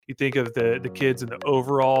You think of the kids in the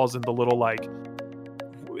overalls and the little, like,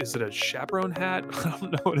 is it a chaperone hat? I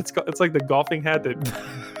don't know what it's called. It's like the golfing hat that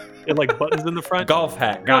it like buttons in the front. Golf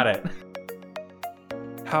hat, got it.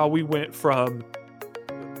 How we went from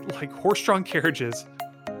like horse-drawn carriages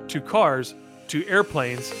to cars to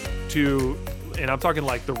airplanes to, and I'm talking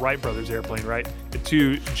like the Wright brothers airplane, right?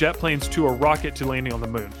 To jet planes to a rocket to landing on the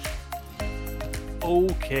moon.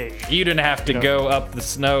 Okay. You didn't have to go up the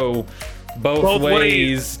snow both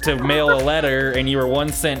ways to mail a letter, and you were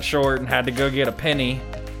 1 cent short and had to go get a penny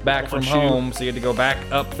back from home, so you had to go back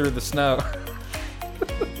up through the snow.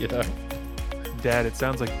 You know, Dad, it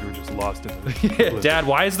sounds like you were just lost in the yeah, Dad,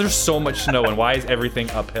 why is there so much snow and why is everything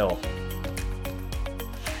uphill?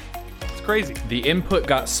 It's crazy. The input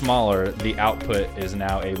got smaller, the output is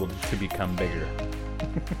now able to become bigger.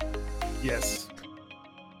 Yes.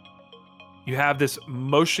 You have this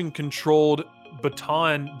motion-controlled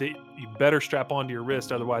baton that you better strap onto your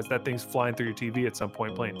wrist, otherwise that thing's flying through your TV at some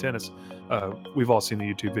point playing tennis. We've all seen the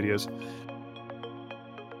YouTube videos.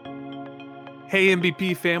 Hey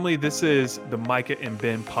MVP family, this is the Micah and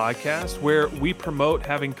Ben podcast, where we promote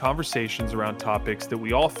having conversations around topics that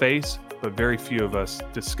we all face, but very few of us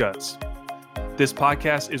discuss. This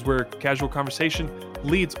podcast is where casual conversation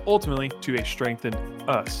leads ultimately to a strengthened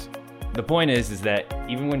us. The point is that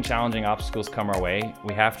even when challenging obstacles come our way,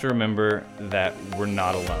 we have to remember that we're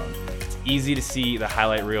not alone. It's easy to see the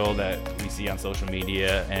highlight reel that we see on social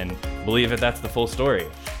media and believe that that's the full story,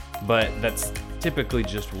 but that's typically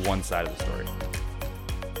just one side of the story.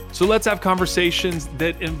 So let's have conversations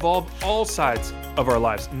that involve all sides of our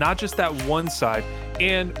lives, not just that one side,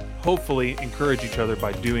 and hopefully encourage each other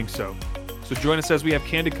by doing so. So join us as we have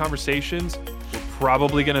candid conversations. We're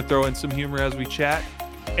probably going to throw in some humor as we chat.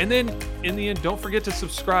 And then in the end, don't forget to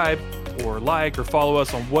subscribe or like or follow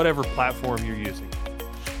us on whatever platform you're using.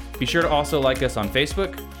 Be sure to also like us on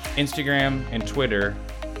Facebook, Instagram, and Twitter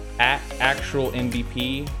at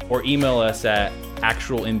ActualMVP, or email us at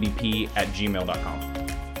actualmvp@gmail.com.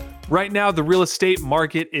 Right now, the real estate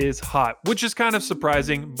market is hot, which is kind of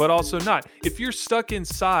surprising, but also not. If you're stuck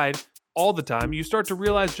inside all the time, you start to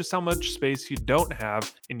realize just how much space you don't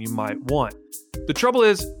have and you might want. The trouble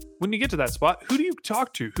is, when you get to that spot, who do you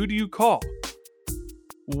talk to? Who do you call?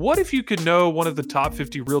 What if you could know one of the top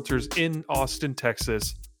 50 realtors in Austin,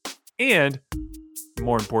 Texas, and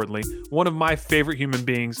more importantly, one of my favorite human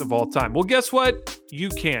beings of all time? Well, guess what? You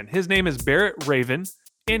can. His name is Barrett Raven,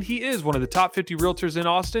 and he is one of the top 50 realtors in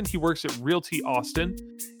Austin. He works at Realty Austin,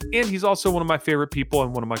 and he's also one of my favorite people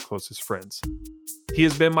and one of my closest friends. He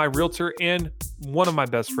has been my realtor and one of my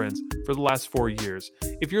best friends for the last 4 years.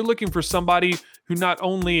 If you're looking for somebody who not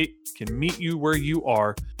only can meet you where you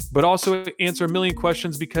are, but also answer a million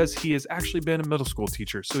questions because he has actually been a middle school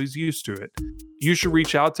teacher, so he's used to it, you should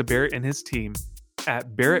reach out to Barrett and his team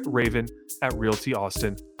at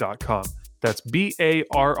barrettraven@realtyaustin.com. That's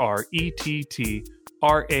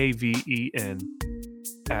BARRETTRAVEN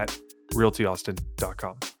at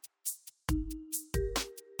realtyaustin.com.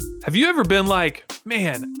 Have you ever been like,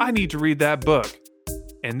 man, I need to read that book,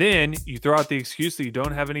 and then you throw out the excuse that you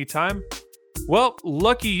don't have any time? Well,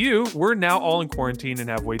 lucky you, we're now all in quarantine and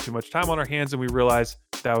have way too much time on our hands, and we realize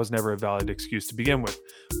that was never a valid excuse to begin with.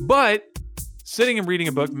 But sitting and reading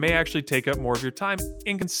a book may actually take up more of your time,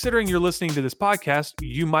 and considering you're listening to this podcast,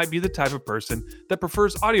 you might be the type of person that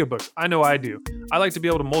prefers audiobooks. I know I do. I like to be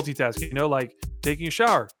able to multitask, like taking a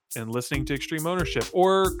shower and listening to Extreme Ownership,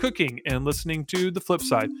 or cooking and listening to The Flip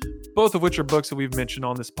Side, both of which are books that we've mentioned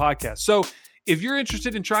on this podcast. So if you're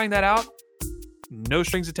interested in trying that out, no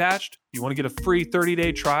strings attached, you want to get a free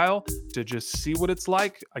 30-day trial to just see what it's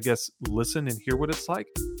like, I guess listen and hear what it's like,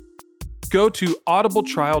 go to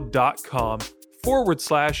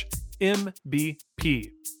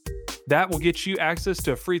audibletrial.com/MVP. That will get you access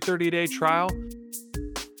to a free 30-day trial,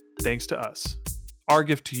 thanks to us. Our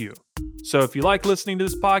gift to you. So if you like listening to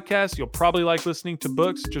this podcast, you'll probably like listening to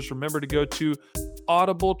books. Just remember to go to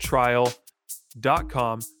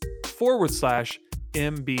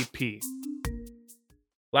audibletrial.com/MVP.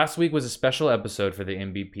 Last week was a special episode for the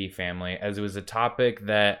MVP family, as it was a topic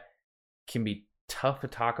that can be tough to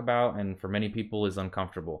talk about and for many people is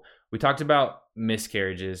uncomfortable. We talked about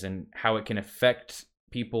miscarriages and how it can affect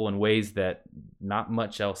people in ways that not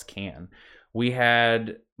much else can. We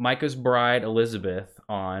had Micah's bride, Elizabeth,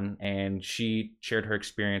 on, and she shared her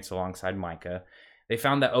experience alongside Micah. They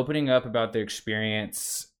found that opening up about their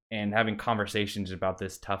experience and having conversations about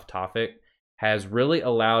this tough topic has really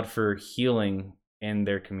allowed for healing in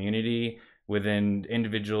their community within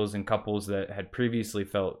individuals and couples that had previously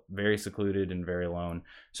felt very secluded and very alone.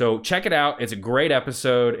 So check it out. It's a great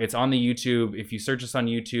episode. It's on the YouTube. If you search us on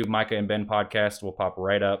YouTube, Micah and Ben podcast will pop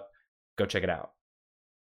right up. Go check it out.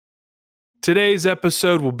 Today's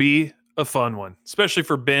episode will be a fun one, especially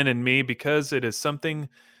for Ben and me, because it is something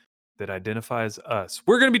that identifies us.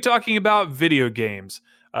 We're going to be talking about video games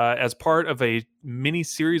as part of a mini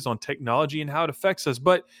series on technology and how it affects us.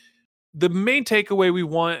 But the main takeaway we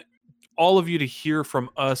want all of you to hear from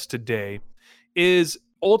us today is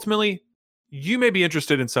ultimately you may be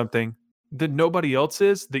interested in something that nobody else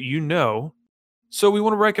is that you know. So we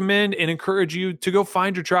want to recommend and encourage you to go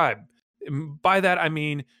find your tribe. And by that, I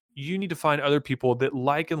mean you need to find other people that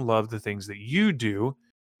like and love the things that you do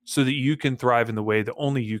so that you can thrive in the way that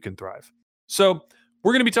only you can thrive. So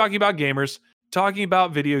we're going to be talking about gamers, talking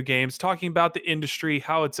about video games, talking about the industry,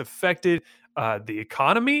 how it's affected the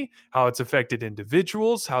economy, how it's affected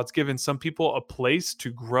individuals, how it's given some people a place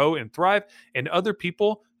to grow and thrive, and other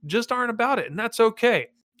people just aren't about it. And that's okay.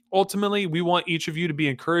 Ultimately, we want each of you to be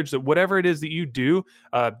encouraged that whatever it is that you do,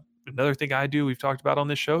 another thing I do, we've talked about on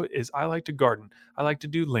this show, is I like to garden. I like to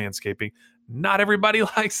do landscaping. Not everybody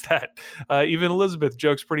likes that. Even Elizabeth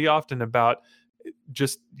jokes pretty often about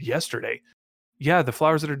just yesterday. Yeah, the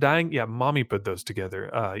flowers that are dying, yeah, mommy put those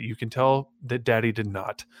together. You can tell that daddy did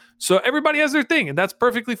not. So everybody has their thing, and that's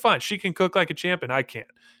perfectly fine. She can cook like a champ, and I can't.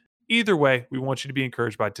 Either way, we want you to be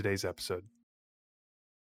encouraged by today's episode.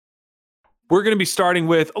 We're going to be starting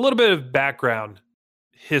with a little bit of background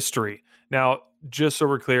history. Now, just so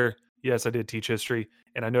we're clear, yes, I did teach history,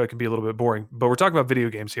 and I know it can be a little bit boring, but we're talking about video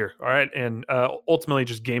games here, all right? And ultimately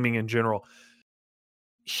just gaming in general.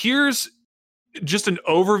 Here's just an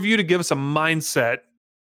overview to give us a mindset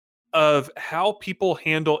of how people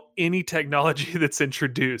handle any technology that's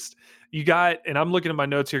introduced. You got, and I'm looking at my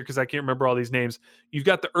notes here because I can't remember all these names. You've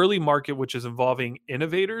got the early market, which is involving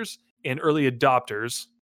innovators and early adopters.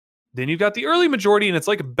 Then you've got the early majority, and it's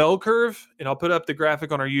like a bell curve. And I'll put up the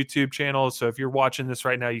graphic on our YouTube channel. So if you're watching this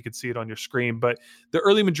right now, you can see it on your screen. But the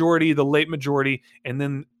early majority, the late majority, and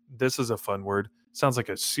then this is a fun word. Sounds like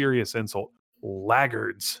a serious insult.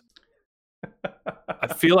 Laggards.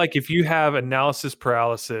 I feel like if you have analysis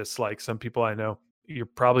paralysis, like some people I know, you're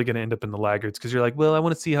probably going to end up in the laggards because you're like, well, I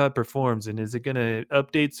want to see how it performs. And is it going to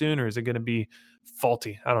update soon or is it going to be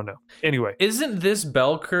faulty? I don't know. Anyway. Isn't this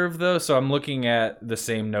bell curve, though? So I'm looking at the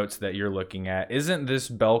same notes that you're looking at. Isn't this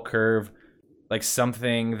bell curve like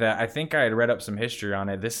something that I think I had read up some history on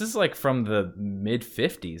it? This is like from the mid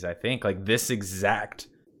 50s, I think. Like this exact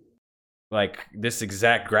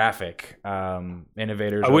graphic.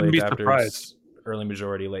 Innovators, I wouldn't be surprised. Early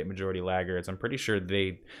majority, late majority laggards. I'm pretty sure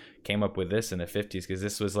they came up with this in the 50s because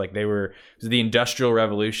this was like it was the Industrial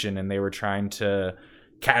Revolution and they were trying to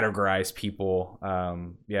categorize people.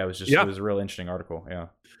 It was a real interesting article. Yeah.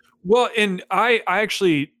 Well, and I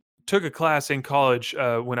actually took a class in college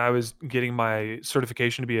when I was getting my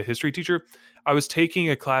certification to be a history teacher. I was taking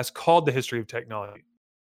a class called The History of Technology.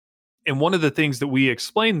 And one of the things that we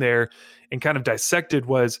explained there and kind of dissected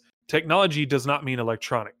was technology does not mean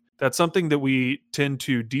electronic. That's something that we tend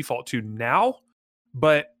to default to now,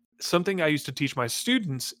 but something I used to teach my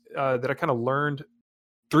students that I kind of learned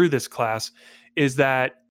through this class is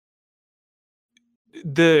that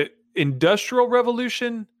the Industrial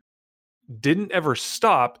Revolution didn't ever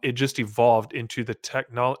stop. It just evolved into the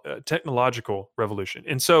technological revolution.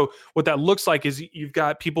 And so what that looks like is you've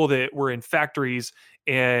got people that were in factories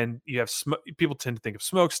and you have people tend to think of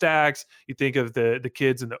smokestacks. You think of the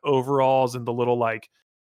kids in the overalls and the little like,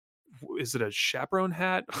 is it a chaperone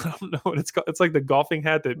hat? I don't know what it's called. It's like the golfing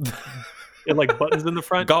hat that it like buttons in the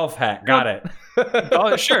front. Golf hat. Got it.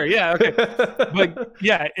 Oh, sure. Yeah. Okay. But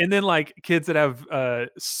yeah. And then like kids that have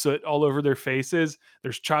soot all over their faces.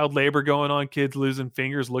 There's child labor going on. Kids losing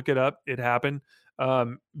fingers. Look it up. It happened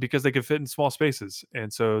because they could fit in small spaces.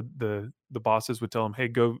 And so the bosses would tell them, hey,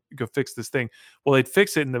 go fix this thing. Well, they'd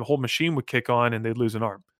fix it and the whole machine would kick on and they'd lose an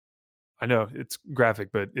arm. I know it's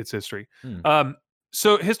graphic, but it's history.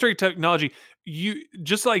 So history, technology, you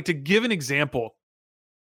just like to give an example.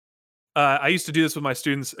 I used to do this with my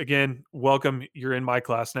students. Again, welcome. You're in my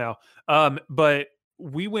class now. But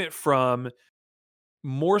we went from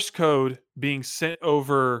Morse code being sent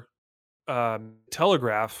over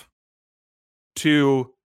telegraph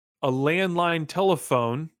to a landline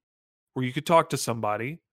telephone where you could talk to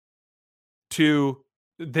somebody to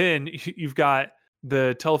then you've got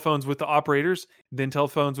the telephones with the operators, then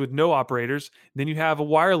telephones with no operators. Then you have a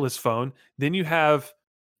wireless phone. Then you have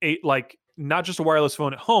not just a wireless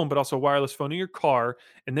phone at home, but also a wireless phone in your car.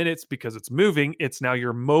 And then it's because it's moving. It's now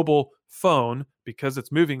your mobile phone because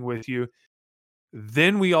it's moving with you.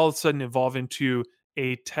 Then we all of a sudden evolve into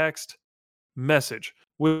a text message,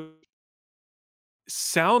 which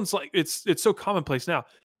sounds like it's so commonplace now.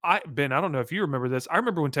 Ben, I don't know if you remember this. I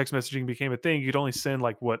remember when text messaging became a thing, you'd only send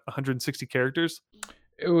like what, 160 characters?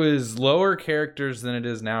 It was lower characters than it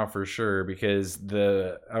is now for sure, because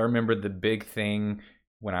I remember the big thing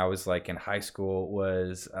when I was like in high school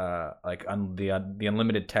was like the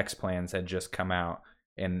unlimited text plans had just come out,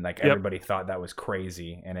 and like everybody thought that was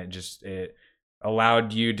crazy, and it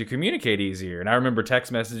allowed you to communicate easier. And I remember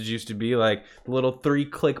text messages used to be like little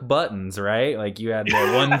 3-click buttons, right? Like you had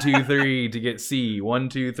the 1, 2, 3 to get C, 1,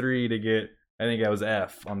 2, 3 to get, I think that was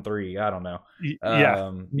F on 3. I don't know.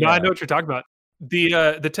 No, I know what you're talking about.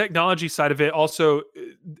 The technology side of it also,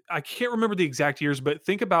 I can't remember the exact years, but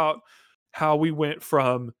think about how we went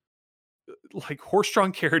from like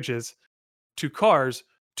horse-drawn carriages to cars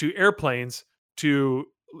to airplanes to,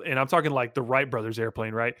 and I'm talking like the Wright brothers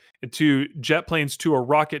airplane, right? And to jet planes to a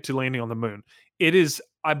rocket to landing on the moon. It is,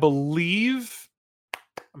 I believe,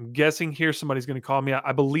 I'm guessing here somebody's going to call me out.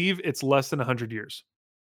 I believe it's less than 100 years,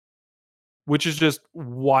 which is just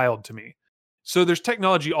wild to me. So there's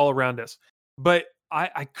technology all around us, but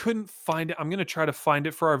I couldn't find it. I'm going to try to find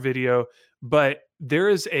it for our video, but there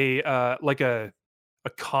is a like a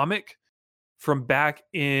comic from back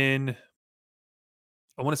in,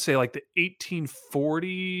 I want to say like the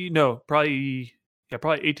 1840, probably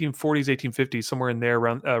 1840s, 1850s, somewhere in there,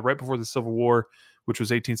 around right before the Civil War, which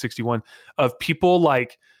was 1861, of people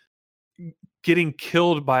like getting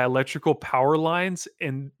killed by electrical power lines,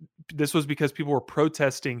 and this was because people were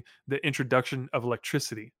protesting the introduction of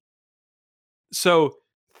electricity. So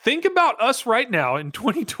think about us right now in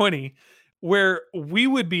 2020, where we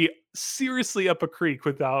would be seriously up a creek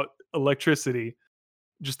without electricity.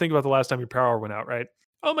 Just think about the last time your power went out, right?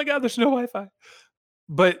 Oh my God, there's no Wi-Fi.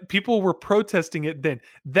 But people were protesting it then.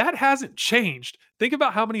 That hasn't changed. Think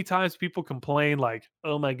about how many times people complain like,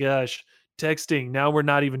 oh my gosh, texting, now we're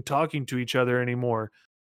not even talking to each other anymore.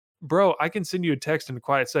 Bro, I can send you a text in a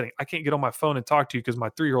quiet setting. I can't get on my phone and talk to you because my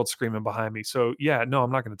 3-year-old's screaming behind me. So yeah, no,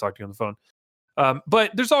 I'm not going to talk to you on the phone.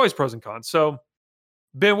 But there's always pros and cons. So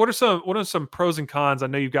Ben, what are some pros and cons? I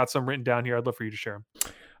know you've got some written down here. I'd love for you to share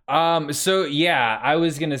them. So yeah, I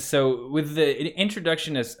was gonna. So with the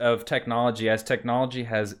introduction of technology, as technology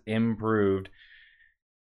has improved,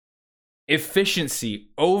 efficiency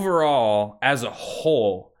overall as a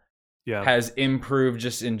whole has improved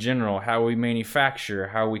just in general. How we manufacture,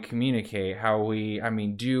 how we communicate, how we,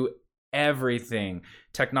 do everything.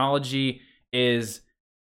 Technology is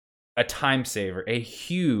a time saver, a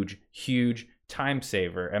huge, huge time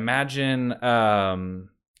saver. Imagine, at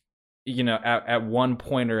one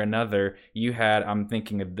point or another, you had, I'm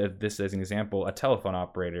thinking of this as an example, a telephone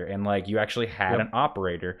operator, and like you actually had an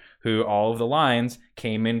operator who all of the lines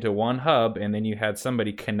came into one hub, and then you had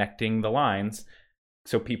somebody connecting the lines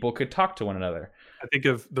so people could talk to one another. I think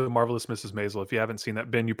of The Marvelous Mrs. Maisel. If you haven't seen that,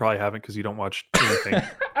 Ben, you probably haven't because you don't watch anything.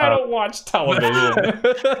 I don't watch television.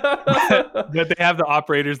 But they have the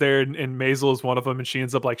operators there, and Maisel is one of them, and she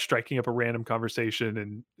ends up like striking up a random conversation,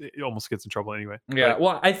 and it almost gets in trouble anyway. Yeah,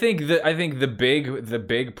 well, I think the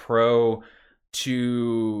big pro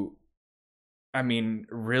to,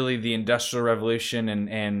 really the Industrial Revolution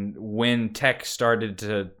and when tech started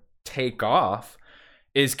to take off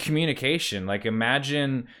is communication. Like,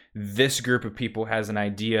 imagine this group of people has an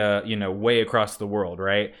idea, way across the world,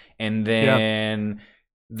 right? And then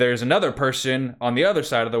there's another person on the other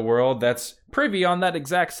side of the world that's privy on that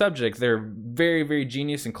exact subject. They're very, very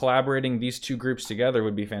genius, and collaborating these two groups together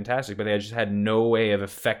would be fantastic, but they just had no way of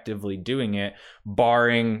effectively doing it,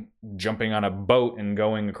 barring jumping on a boat and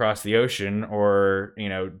going across the ocean, or,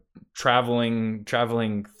 traveling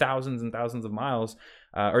thousands and thousands of miles,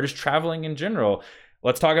 or just traveling in general.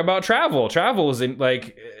 Let's talk about travel. Travel is in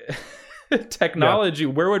like technology.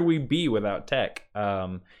 Where would we be without tech?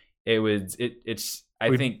 I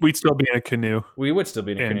think we'd still be in a canoe. We would still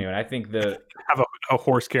be in a canoe, and I think have a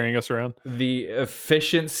horse carrying us around. The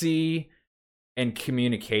efficiency and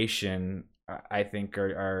communication, I think,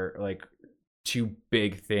 are like two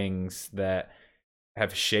big things that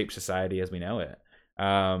have shaped society as we know it.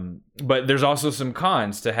 But there's also some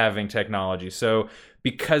cons to having technology. So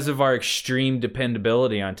because of our extreme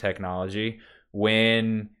dependability on technology,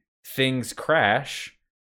 when things crash,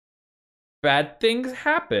 bad things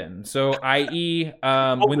happen. So, i.e.,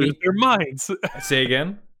 when lose their minds. Say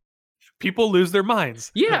again? People lose their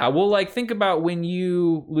minds. Yeah, well, like, think about when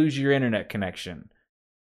you lose your internet connection.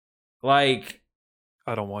 Like,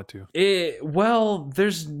 I don't want to.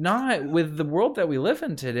 There's not, with the world that we live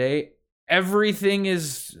in today, everything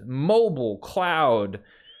is mobile, cloud,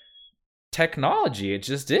 technology. It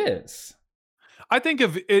just is. I think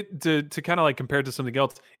of it to kind of like compare it to something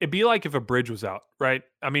else. It'd be like if a bridge was out, right?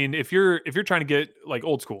 I mean, if you're trying to get like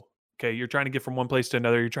old school, okay, you're trying to get from one place to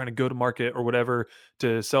another, you're trying to go to market or whatever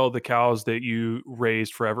to sell the cows that you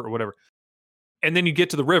raised forever or whatever. And then you get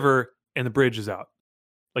to the river and the bridge is out.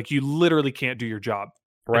 Like you literally can't do your job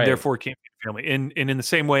and Right. therefore can't feed your family. And in the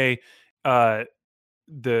same way, uh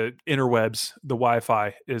the interwebs, the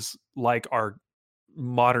Wi-Fi is like our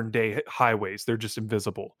modern day highways. They're just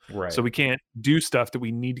invisible. So Right. we can't do stuff that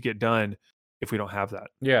we need to get done if we don't have that.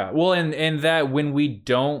 Yeah. Well, and that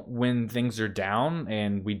when things are down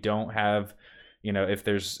and we don't have, if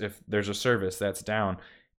there's a service that's down,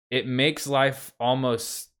 it makes life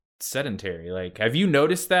almost sedentary. Like, have you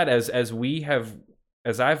noticed that as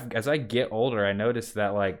I get older, I notice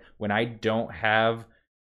that like when I don't have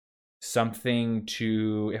something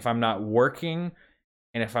to, if I'm not working,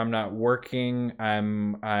 and if I'm not working,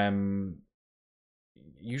 I'm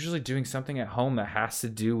usually doing something at home that has to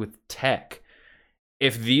do with tech.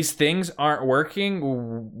 If these things aren't working,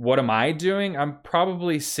 what am I doing? I'm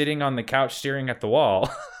probably sitting on the couch staring at the wall.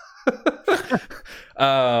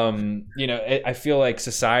 I feel like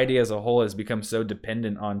society as a whole has become so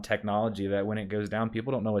dependent on technology that when it goes down,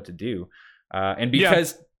 people don't know what to do. And Yeah.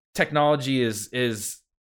 because technology is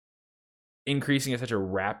increasing at such a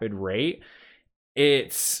rapid rate,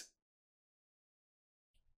 it's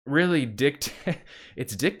really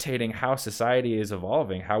it's dictating how society is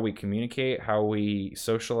evolving, how we communicate, how we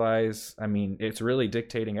socialize. I mean, it's really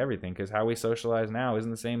dictating everything, because how we socialize now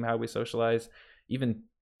isn't the same how we socialize even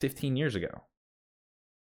 15 years ago.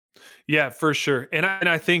 Yeah, for sure. And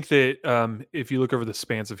I think that if you look over the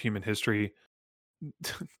spans of human history,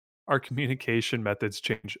 our communication methods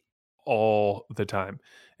change all the time.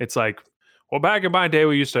 It's like, well, back in my day,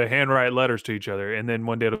 we used to handwrite letters to each other, and then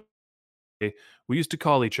one day we used to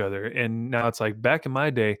call each other, and now it's like back in my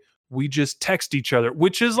day, we just text each other,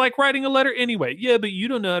 which is like writing a letter anyway. Yeah, but you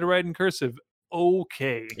don't know how to write in cursive.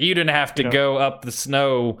 Okay, You didn't have to you know, go up the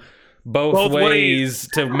snow both both ways. ways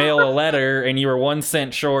to mail a letter, and you were 1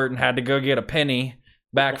 cent short and had to go get a penny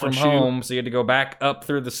back One from shoe. home, so you had to go back up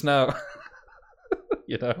through the snow.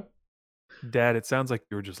 you know Dad, it sounds like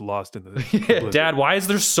you were just lost in the Yeah, blizzard. Dad, why is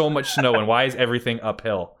there so much snow and why is everything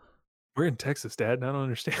uphill? We're in Texas, Dad, and I don't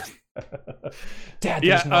understand. Dad,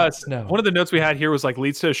 Yeah, there's not snow. one of the notes we had here was like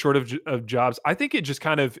leads to a shortage of jobs. I think it just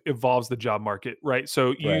kind of evolves the job market, right?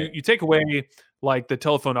 So Right. you take away like the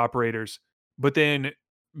telephone operators, but then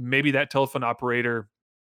maybe that telephone operator,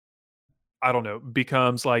 I don't know,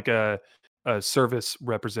 becomes like a service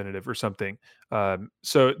representative or something.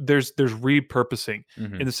 So there's repurposing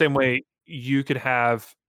in Mhm. the same way you could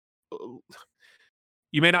have.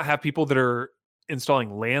 You may not have people that are installing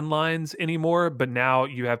landlines anymore, but now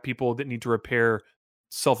you have people that need to repair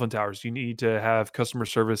cell phone towers. You need to have customer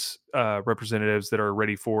service representatives that are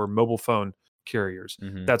ready for mobile phone carriers,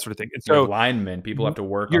 Mhm. that sort of thing. And You have so linemen. People have to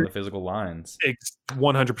work on you're the physical lines.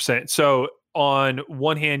 100%. So on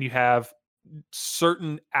one hand, you have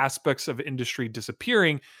certain aspects of industry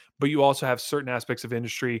disappearing, but you also have certain aspects of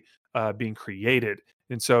industry being created.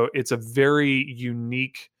 And so it's a very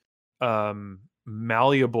unique,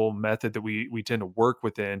 malleable method that we tend to work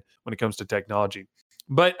within when it comes to technology.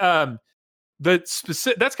 But the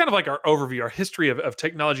specific that's kind of like our overview, our history of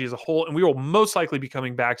technology as a whole, and we will most likely be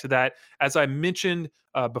coming back to that. As I mentioned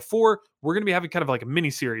before, we're going to be having kind of like a mini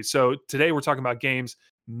series. So today we're talking about games.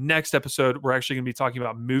 Next episode, we're actually going to be talking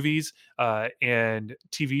about movies and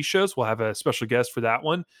TV shows. We'll have a special guest for that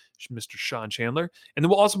one, Mr. Sean Chandler, and then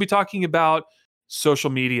we'll also be talking about social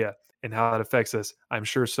media and how it affects us. I'm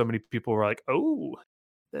sure so many people were like, "Oh,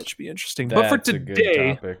 that should be interesting." But for That's a good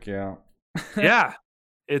today, topic, yeah. yeah,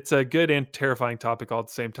 it's a good and terrifying topic all at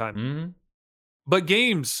the same time. Mhm. But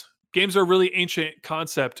games are a really ancient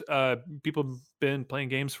concept. People have been playing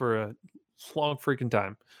games for a long freaking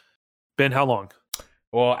time. Ben, how long?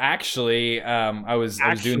 Well, actually, I was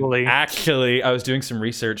doing some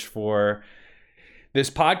research for this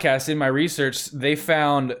podcast. In my research, they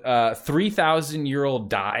found 3,000-year-old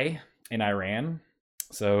die in Iran.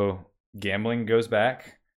 So gambling goes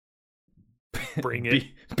back. Bring it.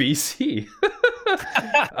 BC.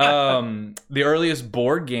 The earliest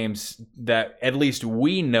board games that at least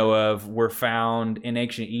we know of were found in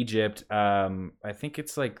ancient Egypt. I think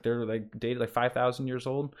it's like they're like dated like 5,000 years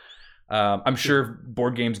old. I'm sure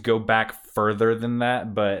board games go back further than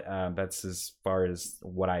that, but that's as far as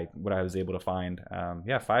what I was able to find.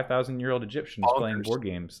 5,000-year-old Egyptians playing board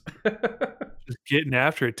games. Just getting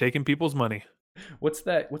after it, taking people's money. What's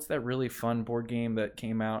that really fun board game that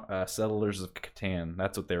came out? Settlers of Catan.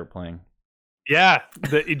 That's what they were playing. Yeah,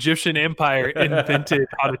 the Egyptian Empire invented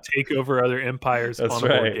how to take over other empires That's on a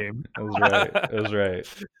board right. game. That's right. That's right.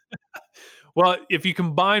 Well, if you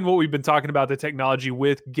combine what we've been talking about, the technology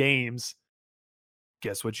with games,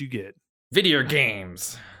 guess what you get? Video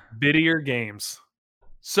games. Video games.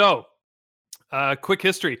 So, quick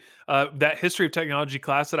history. That history of technology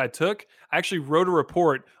class that I took, I actually wrote a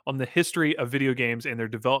report on the history of video games and their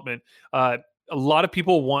development. A lot of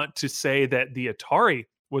people want to say that the Atari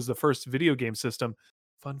was the first video game system.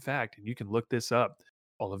 Fun fact, and you can look this up.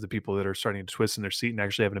 All of the people that are starting to twist in their seat and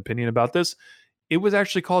actually have an opinion about this, it was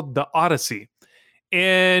actually called the Odyssey.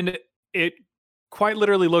 And it quite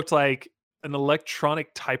literally looked like an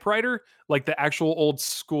electronic typewriter, like the actual old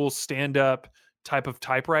school stand up type of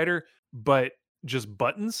typewriter, but just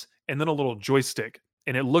buttons and then a little joystick.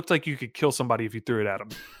 And it looked like you could kill somebody if you threw it at them.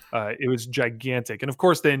 It was gigantic. And of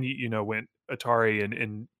course, then, went Atari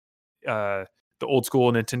and the old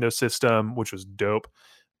school Nintendo system, which was dope.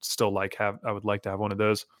 Still I would like to have one of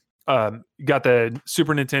those. You got the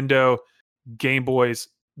Super Nintendo, Game Boys,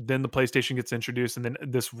 then the PlayStation gets introduced, and then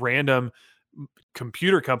this random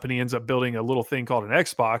computer company ends up building a little thing called an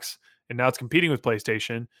Xbox, and now it's competing with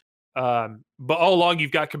PlayStation. But all along, you've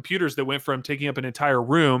got computers that went from taking up an entire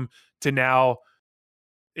room to now,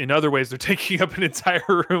 in other ways, they're taking up an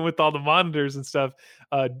entire room with all the monitors and stuff,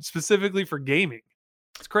 specifically for gaming.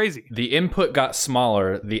 It's crazy. The input got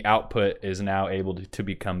smaller. The output is now able to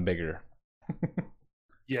become bigger.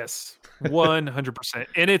 Yes, 100%.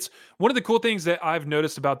 And it's one of the cool things that I've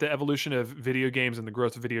noticed about the evolution of video games and the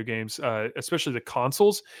growth of video games, especially the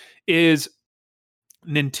consoles, is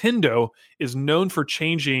Nintendo is known for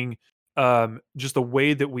changing just the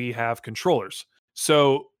way that we have controllers.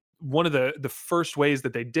 So one of the first ways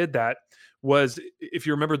that they did that was, if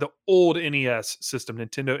you remember the old NES system,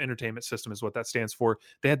 Nintendo Entertainment System is what that stands for.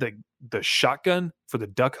 They had the shotgun for the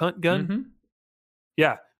duck hunt gun. Mm-hmm.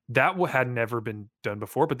 Yeah, that had never been done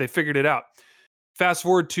before, but they figured it out. Fast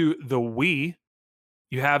forward to the Wii,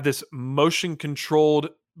 you have this motion controlled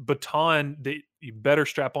baton that you better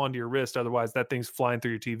strap onto your wrist. Otherwise, that thing's flying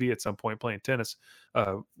through your TV at some point playing tennis.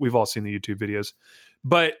 We've all seen the YouTube videos.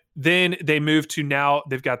 But then they moved to, now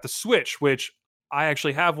they've got the Switch, which I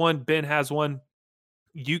actually have one. Ben has one.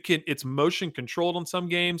 It's motion controlled on some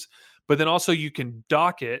games, but then also you can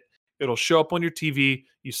dock it. It'll show up on your TV.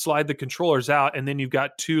 You slide the controllers out, and then you've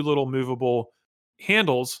got two little movable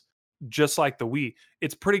handles, just like the Wii.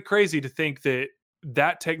 It's pretty crazy to think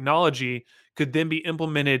that technology could then be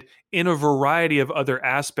implemented in a variety of other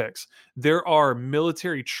aspects. There are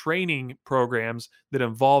military training programs that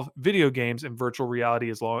involve video games and virtual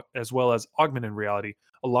reality as well as augmented reality.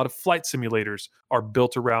 A lot of flight simulators are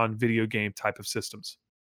built around video game type of systems.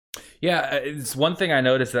 Yeah, it's one thing I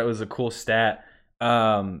noticed that was a cool stat.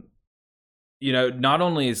 Not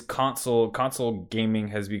only is console gaming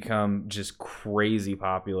has become just crazy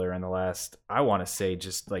popular in the last, I want to say,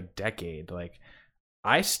 just like decade. Like,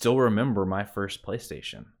 I still remember my first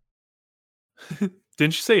PlayStation.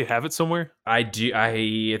 Didn't you say you have it somewhere? I do.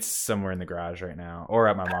 It's somewhere in the garage right now, or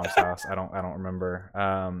at my mom's house. I don't remember.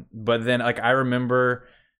 But then, I remember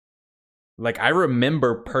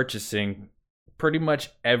purchasing pretty much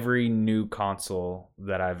every new console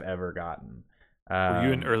that I've ever gotten. Were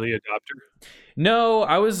you an early adopter? No,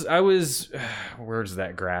 I was. Where's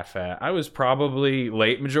that graph at? I was probably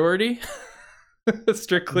late majority,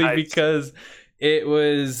 strictly Nice. because it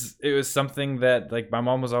was something that, like, my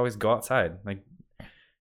mom was always go outside.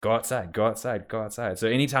 So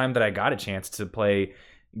anytime that I got a chance to play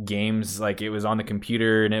games, like, it was on the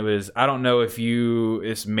computer, and it was, I don't know if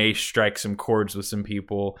this may strike some chords with some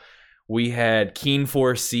people. We had Keen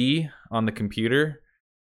 4C on the computer.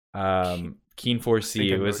 Keen 4C.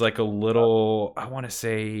 It was like a little, I want to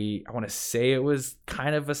say it was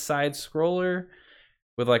kind of a side scroller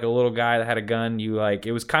with like a little guy that had a gun.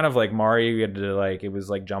 It was kind of like Mario. You had to it was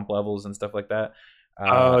like jump levels and stuff like that.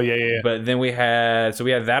 Yeah. But then we had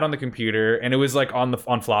that on the computer, and it was like on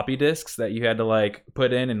floppy disks that you had to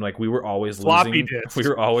put in, and we were always Floppy losing. disks. We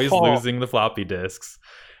were always losing the floppy disks.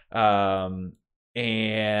 And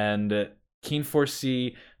Keen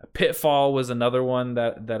 4C, Pitfall was another one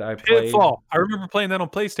that I played. Pitfall. I remember playing that on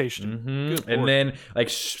PlayStation. Mm-hmm. And then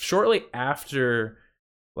shortly after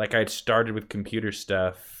I started with computer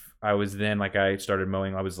stuff, I started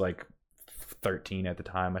mowing. I was 13 at the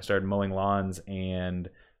time. I started mowing lawns, and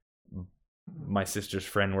my sister's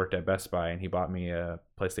friend worked at Best Buy, and he bought me a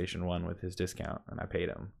PlayStation 1 with his discount, and I paid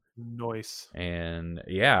him. Nice. And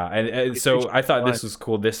yeah, so I thought this was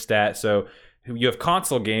cool, this stat. So you have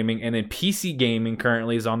console gaming, and then PC gaming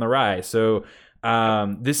currently is on the rise. So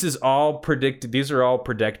This is all predicted. These are all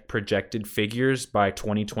projected figures by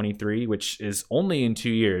 2023, which is only in 2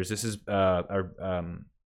 years. This is a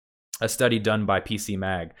study done by PC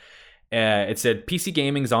Mag. It said PC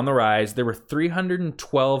gaming is on the rise. There were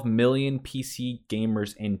 312 million PC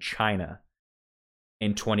gamers in China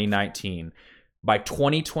in 2019. By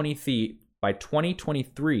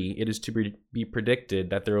 2023, it is to be predicted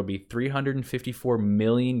that there will be 354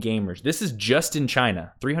 million gamers. This is just in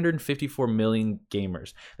China. 354 million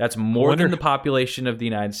gamers. That's more than the population of the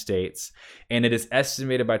United States. And it is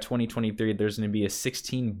estimated by 2023 there's going to be a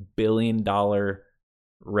 $16 billion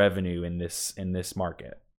revenue in this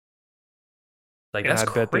market. Like, that's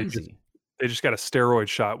crazy. They just got a steroid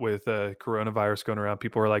shot with coronavirus going around.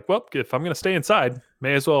 People are like, well, if I'm going to stay inside,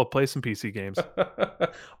 may as well play some PC games.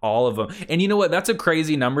 All of them. And you know what? That's a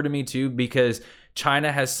crazy number to me, too, because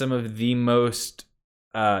China has some of the most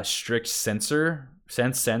strict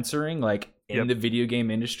censoring, like, in the video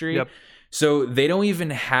game industry. Yep. So they don't even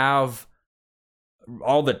have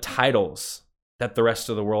all the titles that the rest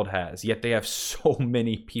of the world has, yet they have so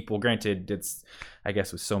many people. Granted, it's, I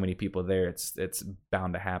guess, with so many people there, it's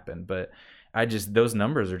bound to happen. But those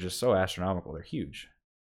numbers are just so astronomical. They're huge.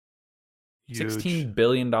 $16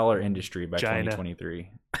 billion industry by China. 2023.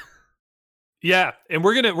 Yeah, and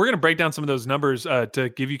we're gonna break down some of those numbers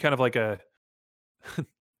to give you kind of like a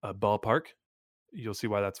ballpark. You'll see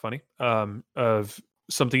why that's funny. Of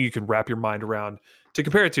something you can wrap your mind around to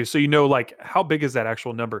compare it to, so you know, like, how big is that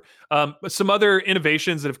actual number. Some other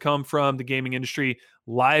innovations that have come from the gaming industry: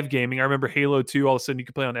 live gaming. I remember Halo 2, all of a sudden you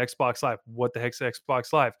could play on Xbox Live. What the heck's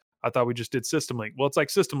Xbox Live? I thought we just did System Link. Well, it's like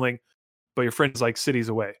System Link, but your friend's like cities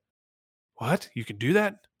away. What? You can do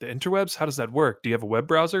that? The interwebs? How does that work? Do you have a web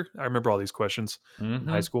browser? I remember all these questions in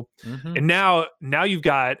high school. And now you've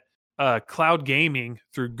got cloud gaming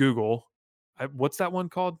through Google. What's that one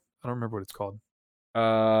called? I don't remember what it's called.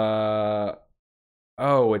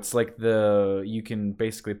 It's like you can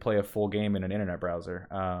basically play a full game in an internet browser.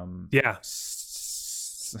 Yeah.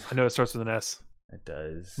 I know it starts with an S. It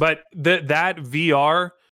does. But that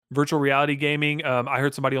VR, virtual reality gaming, I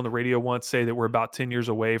heard somebody on the radio once say that we're about 10 years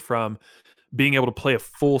away from being able to play a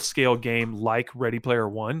full-scale game like Ready Player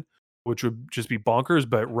One, which would just be bonkers.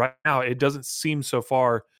 But right now, it doesn't seem so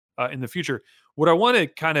far in the future. What I want to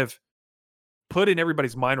kind of put in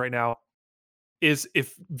everybody's mind right now is,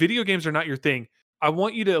 if video games are not your thing, I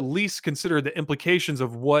want you to at least consider the implications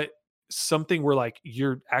of what something where, like,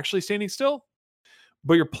 you're actually standing still,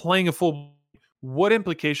 but you're playing a full. What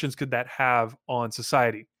implications could that have on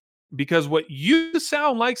society? Because what used to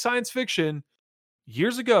sound like science fiction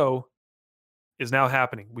years ago is now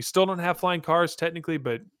happening. We still don't have flying cars technically,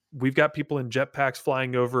 but we've got people in jetpacks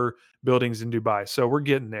flying over buildings in Dubai. So we're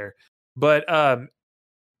getting there. But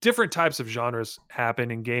different types of genres happen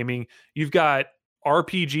in gaming. You've got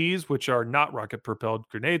RPGs, which are not rocket-propelled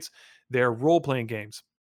grenades. They're role-playing games.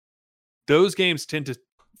 Those games tend to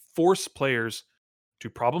force players to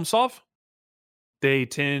problem solve. They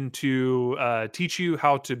tend to teach you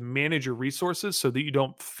how to manage your resources so that you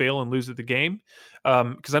don't fail and lose at the game.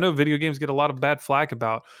 Because I know video games get a lot of bad flack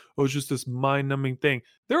about, it's just this mind-numbing thing.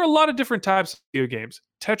 There are a lot of different types of video games.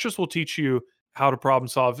 Tetris will teach you how to problem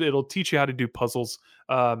solve. It'll teach you how to do puzzles.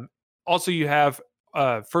 Also, you have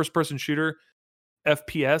first-person shooter,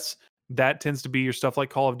 FPS. That tends to be your stuff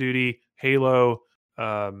like Call of Duty, Halo.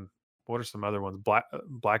 What are some other ones?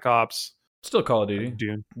 Black Ops. Still Call of Duty.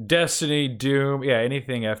 Doom. Destiny, Doom. Yeah,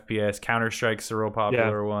 anything FPS. Counter-Strike's a real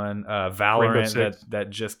popular one. Valorant that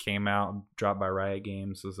just came out, dropped by Riot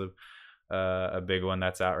Games, was a big one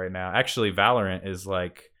that's out right now. Actually, Valorant is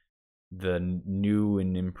like the new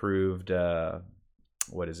and improved,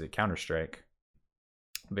 Counter-Strike.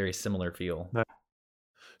 Very similar feel.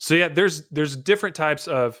 So yeah, there's different types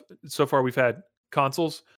of, so far we've had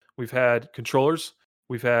consoles, we've had controllers,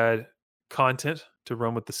 we've had content to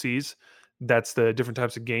run with the Cs. That's the different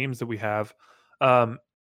types of games that we have.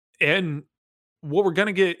 And what we're going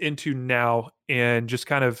to get into now, and just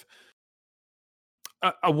kind of,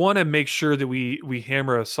 I want to make sure that we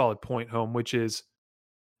hammer a solid point home, which is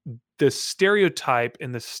the stereotype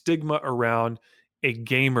and the stigma around a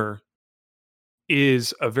gamer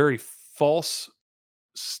is a very false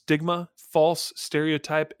stigma, false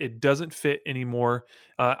stereotype. It doesn't fit anymore.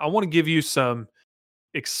 I want to give you some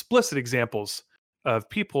explicit examples of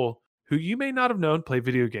people who you may not have known play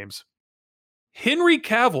video games. Henry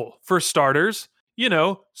Cavill, for starters,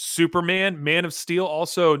 Superman, Man of Steel,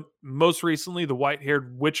 also most recently the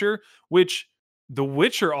white-haired Witcher, which The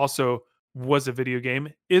Witcher also was a video game,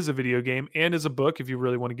 is a video game, and is a book if you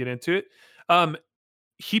really want to get into it.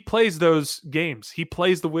 he plays those games. He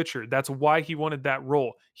plays The Witcher. That's why he wanted that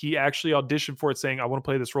role. He actually auditioned for it saying, I want to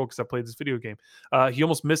play this role because I played this video game. He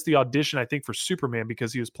almost missed the audition, I think, for Superman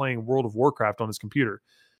because he was playing World of Warcraft on his computer.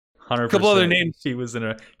 100%. A couple other names. He was in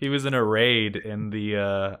a raid in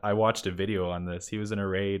the I watched a video on this. He was in a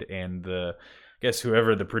raid and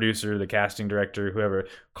whoever the producer, the casting director, whoever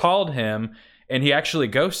called him, and he actually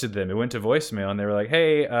ghosted them. It went to voicemail and they were like,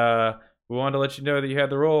 "Hey, we wanted to let you know that you had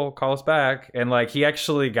the role. Call us back." And like he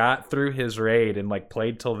actually got through his raid and like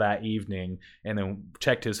played till that evening, and then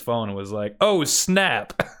checked his phone and was like, "Oh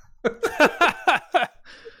snap!"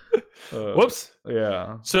 Whoops.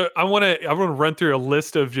 Yeah. So I want to run through a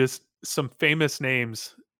list of just some famous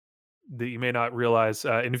names that you may not realize,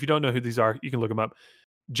 and if you don't know who these are, you can look them up.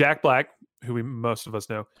 Jack Black, who most of us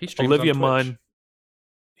know. Olivia Munn.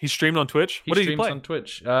 He streamed on Twitch. What did he play on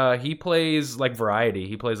Twitch? He plays like variety.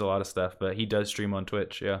 He plays a lot of stuff, but he does stream on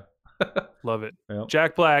Twitch. Yeah. Love it. Yep.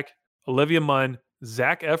 Jack Black, Olivia Munn,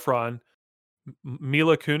 Zac Efron,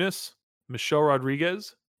 Mila Kunis, Michelle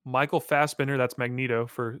Rodriguez, Michael Fassbender. That's Magneto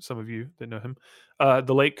for some of you that know him.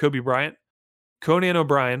 The late Kobe Bryant, Conan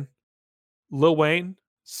O'Brien, Lil Wayne,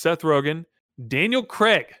 Seth Rogen, Daniel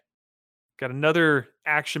Craig. Got another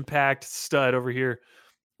action-packed stud over here.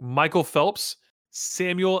 Michael Phelps,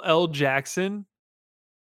 Samuel L. Jackson,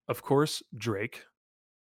 of course, Drake.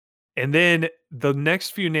 And then the next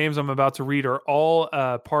few names I'm about to read are all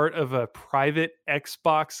part of a private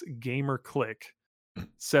Xbox gamer clique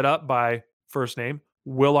set up by, first name,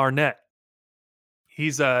 Will Arnett.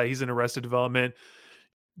 He's in Arrested Development,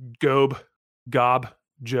 Job,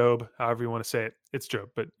 however you want to say it. It's Job,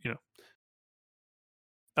 but you know.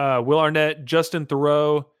 Will Arnett, Justin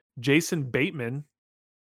Theroux, Jason Bateman,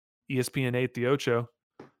 ESPN 8 The Ocho,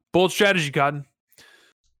 Bold Strategy, Cotton.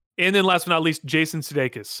 And then last but not least, Jason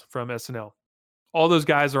Sudeikis from SNL. All those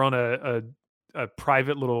guys are on a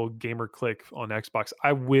private little gamer clique on Xbox.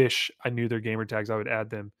 I wish I knew their gamer tags. I would add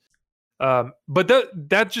them. But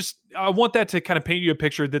that just, I want that to kind of paint you a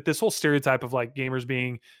picture that this whole stereotype of like gamers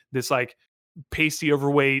being this like pasty,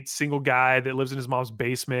 overweight, single guy that lives in his mom's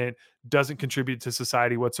basement, doesn't contribute to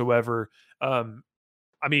society whatsoever. I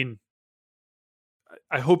mean,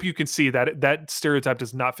 I hope you can see that stereotype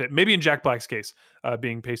does not fit. Maybe in Jack Black's case,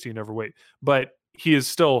 being pasty and overweight, but he is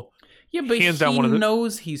still but hands down one of the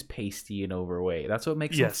knows he's pasty and overweight. That's what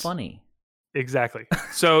makes him funny. Exactly.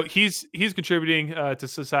 So he's contributing to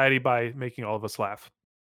society by making all of us laugh.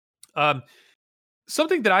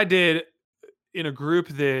 Something that I did in a group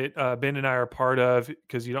that Ben and I are part of,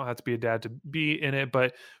 because you don't have to be a dad to be in it,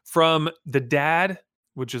 but from The Dad,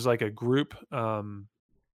 which is like a group.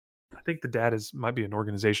 I think The Dad might be an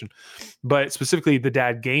organization, but specifically The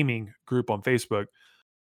Dad Gaming group on Facebook.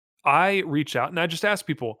 I reached out and I just asked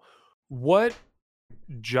people, what's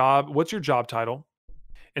your job title?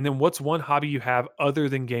 And then what's one hobby you have other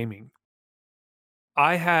than gaming?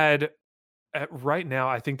 I had, right now,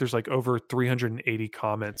 I think there's like over 380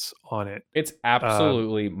 comments on it. It's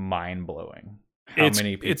absolutely mind-blowing how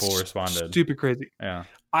many people responded. Stupid crazy. Yeah.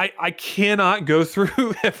 I cannot go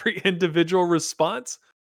through every individual response.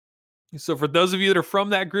 So for those of you that are from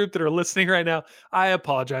that group that are listening right now, I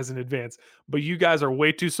apologize in advance, but you guys are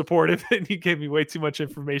way too supportive and you gave me way too much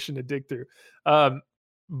information to dig through.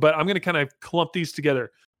 But I'm going to kind of clump these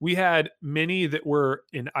together. We had many that were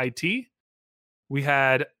in IT. We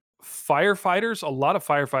had firefighters, a lot of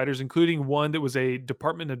firefighters, including one that was a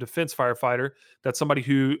Department of Defense firefighter. That's somebody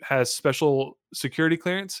who has special security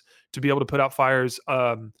clearance to be able to put out fires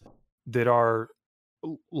that are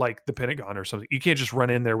like the Pentagon or something. You can't just run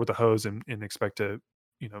in there with a hose and expect to,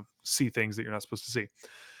 see things that you're not supposed to see.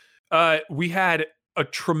 We had a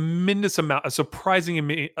tremendous amount, a surprising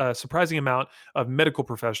amount of medical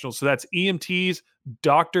professionals. So that's EMTs,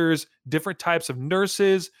 doctors, different types of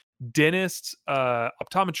nurses, dentists,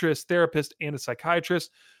 optometrists, therapists, and a psychiatrist.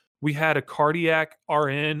 We had a cardiac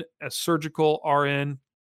RN, a surgical RN.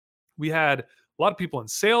 We had a lot of people in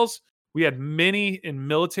sales. We had many in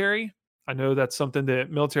military. I know that's something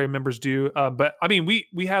that military members do. But I mean,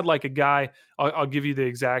 we had like a guy, I'll give you the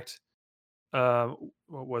exact, what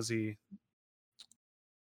was he?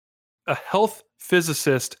 A health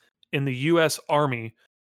physicist in the U.S. Army,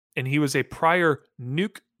 and he was a prior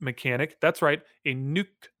nuke mechanic. That's right, a nuke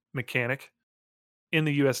mechanic in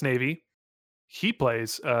the U.S. Navy. He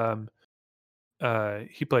plays video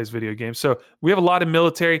games. So we have a lot of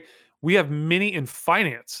military. We have many in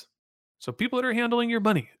finance. So people that are handling your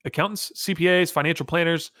money, accountants, CPAs, financial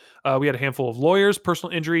planners. We had a handful of lawyers,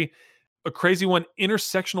 personal injury, a crazy one,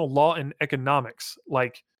 intersectional law and economics.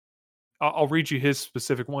 Like, I'll read you his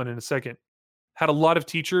specific one in a second. Had a lot of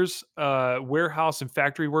teachers, warehouse and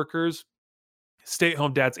factory workers,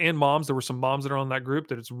 stay-at-home dads and moms. There were some moms that are on that group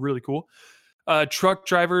that it's really cool. Truck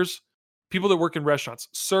drivers, people that work in restaurants,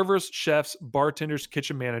 servers, chefs, bartenders,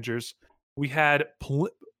 kitchen managers. We had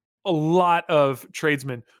a lot of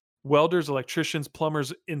tradesmen, welders, electricians,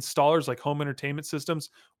 plumbers, installers like home entertainment systems,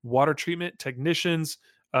 water treatment technicians,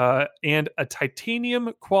 and a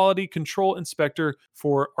titanium quality control inspector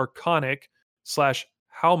for Arconic slash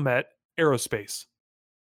Howmet Aerospace.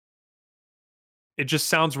 It just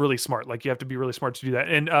sounds really smart. Like you have to be really smart to do that.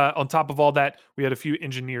 And on top of all that, we had a few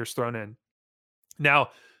engineers thrown in. Now,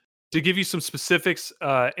 to give you some specifics,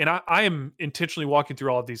 and I am intentionally walking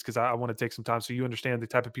through all of these because I want to take some time so you understand the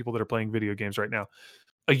type of people that are playing video games right now.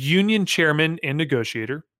 A union chairman and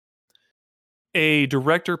negotiator, a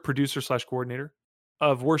director, producer slash coordinator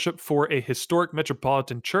of worship for a historic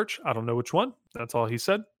metropolitan church. I don't know which one. That's all he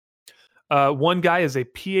said. One guy is a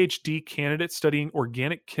PhD candidate studying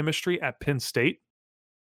organic chemistry at Penn State.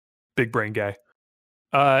 Big brain guy.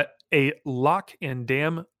 A lock and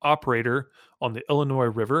dam operator on the Illinois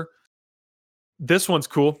River. This one's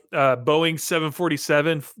cool. Boeing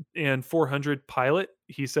 747 and 400 pilot.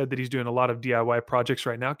 He said that he's doing a lot of DIY projects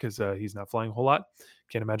right now because he's not flying a whole lot.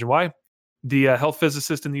 Can't imagine why. The health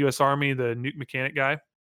physicist in the U.S. Army, the nuke mechanic guy.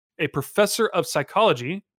 A professor of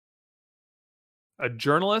psychology. A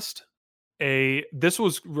journalist. This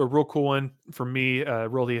was a real cool one for me.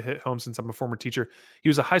 Really hit home since I'm a former teacher. He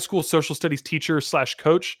was a high school social studies teacher slash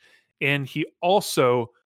coach, and he also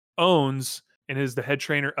owns and is the head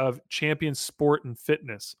trainer of Champion Sport and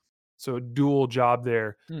Fitness. So a dual job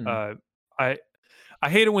there. I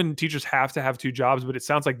hate it when teachers have to have two jobs, but it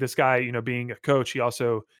sounds like this guy, being a coach, he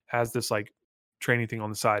also has this like training thing on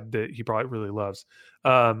the side that he probably really loves.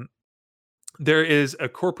 There is a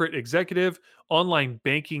corporate executive, online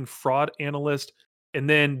banking fraud analyst, and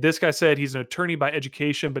then this guy said he's an attorney by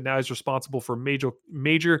education, but now he's responsible for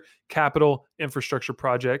major capital infrastructure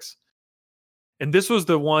projects. And this was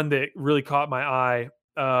the one that really caught my eye.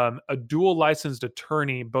 A dual licensed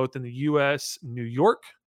attorney, both in the U.S., New York,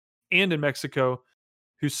 and in Mexico,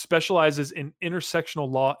 who specializes in intersectional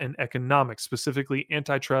law and economics, specifically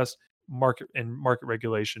antitrust, market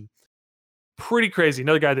regulation. Pretty crazy.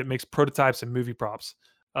 Another guy that makes prototypes and movie props.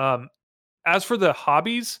 As for the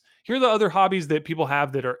hobbies, here are the other hobbies that people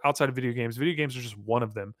have that are outside of video games. Video games are just one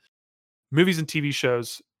of them. Movies and TV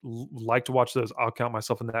shows, like to watch those. I'll count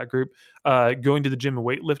myself in that group. Going to the gym and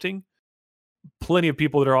weightlifting. Plenty of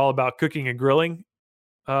people that are all about cooking and grilling.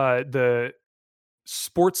 The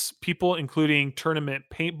sports people, including tournament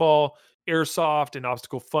paintball, airsoft, and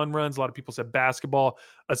obstacle fun runs. A lot of people said basketball.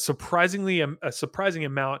 A surprising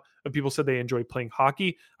amount of people said they enjoy playing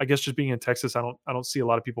hockey. I guess just being in Texas, I don't see a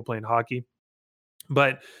lot of people playing hockey.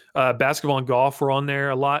 But basketball and golf were on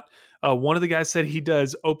there a lot. One of the guys said he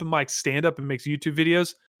does open mic stand up and makes YouTube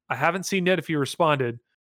videos. I haven't seen yet if he responded,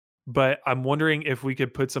 but I'm wondering if we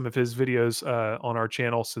could put some of his videos on our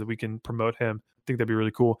channel so that we can promote him. I think that'd be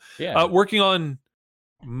really cool. Yeah. Working on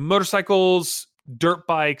motorcycles, dirt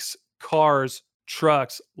bikes, cars,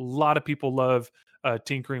 trucks. A lot of people love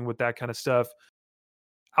tinkering with that kind of stuff.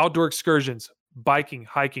 Outdoor excursions, biking,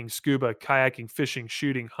 hiking, scuba, kayaking, fishing,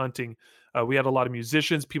 shooting, hunting. We had a lot of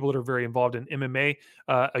musicians, people that are very involved in MMA.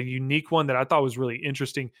 A unique one that I thought was really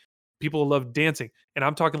interesting. People love dancing, and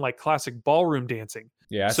I'm talking like classic ballroom dancing.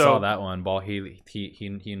 Yeah, I saw that one. He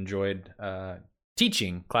enjoyed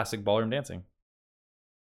teaching classic ballroom dancing.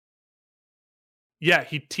 Yeah,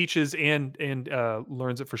 he teaches and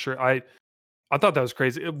learns it for sure. I thought that was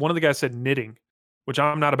crazy. One of the guys said knitting, which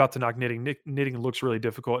I'm not about to knock knitting. Knitting looks really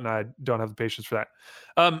difficult, and I don't have the patience for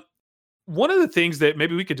that. One of the things that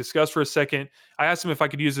maybe we could discuss for a second, I asked him if I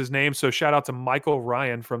could use his name, so shout out to Michael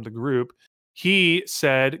Ryan from the group. He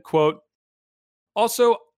said, quote,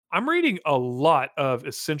 also, I'm reading a lot of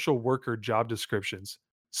essential worker job descriptions.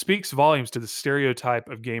 Speaks volumes to the stereotype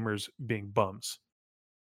of gamers being bums.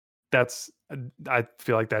 I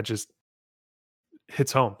feel like that just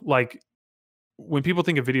hits home. Like when people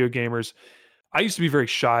think of video gamers, I used to be very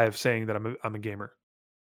shy of saying that I'm a gamer.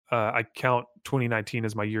 I count 2019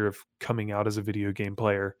 as my year of coming out as a video game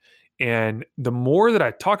player. And the more that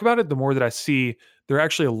I talk about it, the more that I see there are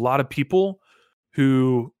actually a lot of people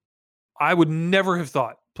who I would never have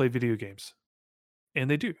thought play video games. And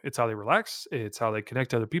they do. It's how they relax. It's how they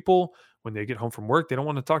connect to other people. When they get home from work, they don't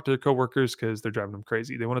want to talk to their coworkers because they're driving them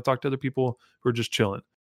crazy. They want to talk to other people who are just chilling.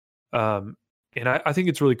 And I think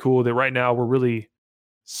it's really cool that right now we're really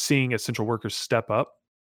seeing essential workers step up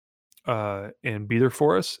and be there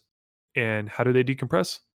for us. And how do they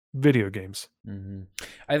decompress? Video games. Mm-hmm.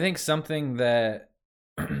 I think something that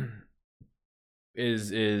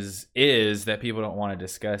is that people don't want to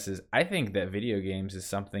discuss is I think that video games is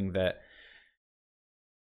something that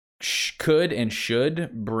could and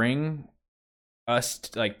should bring us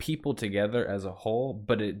like people together as a whole,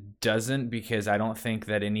 but it doesn't, because I don't think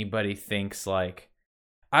that anybody thinks like,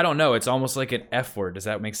 I don't know, it's almost like an F word. Does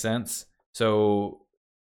that make sense? So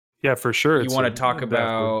Yeah, for sure. you want to talk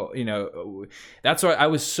about, that's why I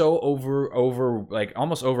was so over like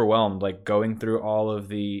almost overwhelmed, like going through all of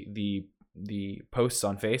the posts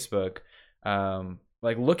on Facebook,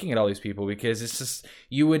 like looking at all these people, because it's just,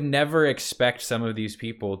 you would never expect some of these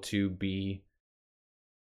people to be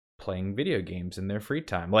playing video games in their free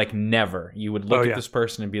time. Like, never. You would look at this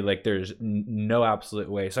person and be like, there's no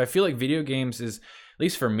absolute way. So I feel like video games is, at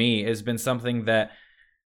least for me, has been something that,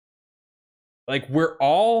 like, we're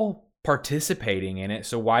all participating in it.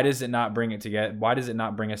 So why does it not bring it together? Why does it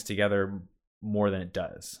not bring us together more than it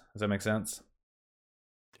does? Does that make sense?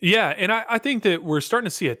 Yeah, and I think that we're starting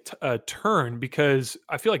to see a turn, because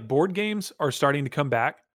I feel like board games are starting to come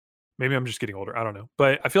back. Maybe I'm just getting older. I don't know.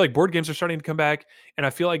 But I feel like board games are starting to come back, and I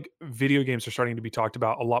feel like video games are starting to be talked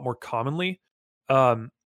about a lot more commonly. Um,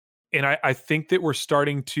 and I think that we're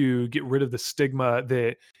starting to get rid of the stigma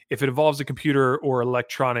that if it involves a computer or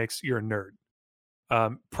electronics, you're a nerd.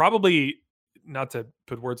 Probably, not to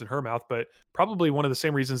put words in her mouth, but probably one of the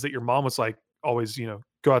same reasons that your mom was like, always,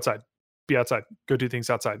 go outside, be outside, go do things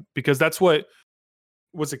outside, because that's what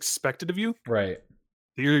was expected of you. Right.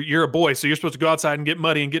 You're a boy, so you're supposed to go outside and get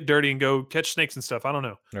muddy and get dirty and go catch snakes and stuff. I don't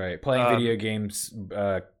know. Right. Playing video games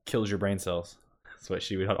kills your brain cells. That's what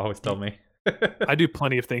she would always tell me. I do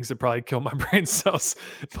plenty of things that probably kill my brain cells.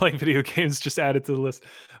 Playing video games just added to the list.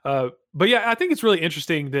 But yeah, I think it's really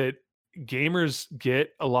interesting that gamers get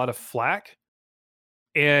a lot of flack.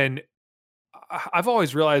 And I've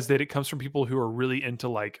always realized that it comes from people who are really into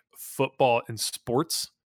like football and sports.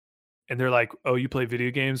 And they're like, oh, you play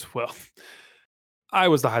video games? Well, I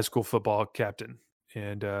was the high school football captain.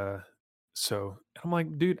 And so I'm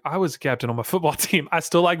like, dude, I was captain on my football team. I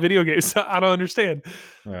still like video games. I don't understand.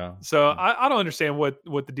 Yeah. So I don't understand what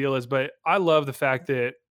the deal is, but I love the fact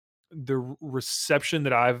that the reception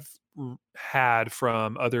that I've had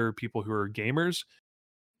from other people who are gamers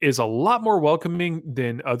is a lot more welcoming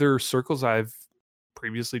than other circles I've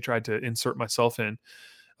previously tried to insert myself in.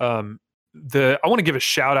 I want to give a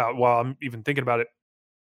shout out while I'm even thinking about it,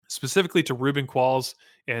 specifically to Ruben Qualls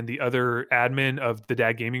and the other admin of the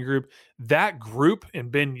Dad Gaming Group. That group, and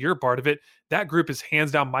Ben, you're a part of it. That group is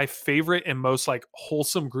hands down my favorite and most like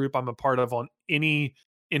wholesome group I'm a part of on any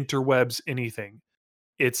interwebs, anything.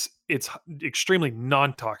 It's extremely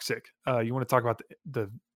non-toxic. You want to talk about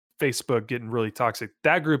the Facebook getting really toxic.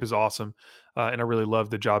 That group is awesome. And I really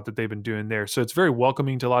love the job that they've been doing there. So it's very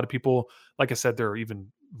welcoming to a lot of people. Like I said, there are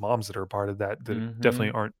even moms that are a part of that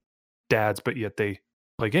definitely aren't dads, but yet they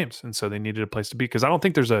play games. And so they needed a place to be, because I don't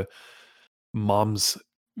think there's a mom's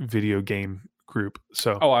video game group.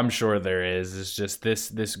 So I'm sure there is. It's just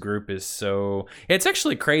this group is so, it's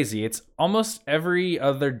actually crazy. It's almost every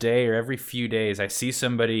other day or every few days I see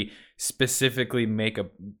somebody specifically make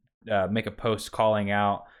a post calling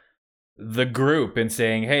out the group and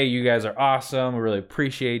saying, hey, you guys are awesome, we really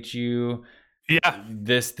appreciate you. Yeah,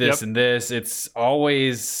 this and this. It's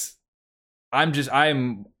always, I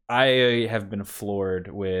have been floored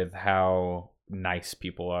with how nice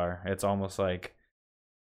people are. It's almost like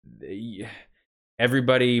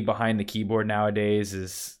everybody behind the keyboard nowadays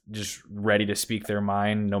is just ready to speak their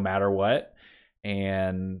mind no matter what,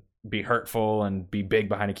 and be hurtful and be big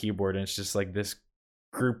behind a keyboard. And it's just like this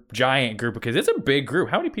giant group, because it's a big group.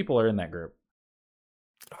 How many people are in that group?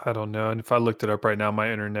 I don't know. And if I looked it up right now,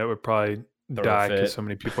 my internet would probably die, because so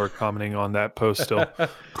many people are commenting on that post still.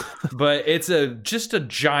 But it's just a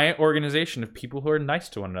giant organization of people who are nice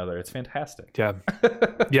to one another. It's fantastic. Yeah.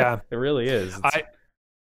 Yeah. It really is.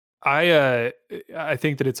 I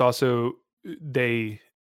think that it's also I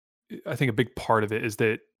think a big part of it is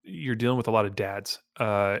that you're dealing with a lot of dads,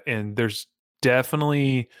 and there's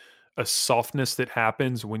definitely a softness that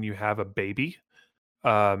happens when you have a baby,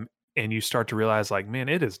 and you start to realize, like, man,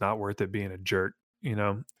 it is not worth it being a jerk,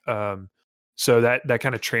 so that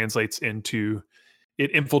kind of translates into,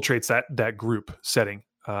 it infiltrates that group setting,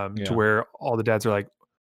 to where all the dads are like,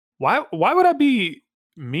 why would I be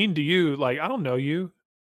mean to you? Like, I don't know you.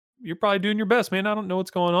 You're probably doing your best, man. I don't know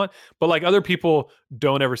what's going on. But like, other people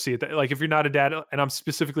don't ever see it. Like, if you're not a dad, and I'm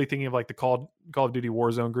specifically thinking of like the Call of Duty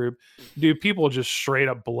Warzone group, dude, people just straight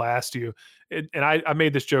up blast you. And I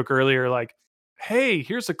made this joke earlier, like, hey,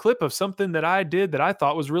 here's a clip of something that I did that I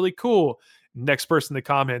thought was really cool. Next person in the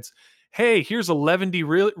comments, hey, here's 11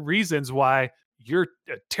 reasons why you're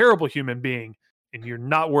a terrible human being and you're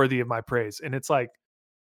not worthy of my praise. And it's like,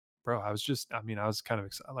 bro, I was kind of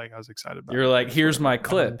excited. Like, I was excited about You're it. like, here's Whatever. my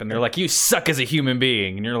clip. And they're like, you suck as a human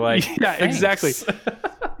being. And you're like, yeah, thanks. exactly.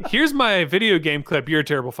 Here's my video game clip. You're a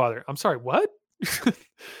terrible father. I'm sorry, what?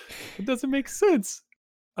 It doesn't make sense.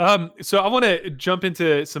 So I want to jump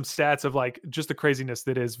into some stats of like just the craziness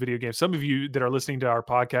that is video games. Some of you that are listening to our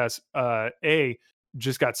podcast,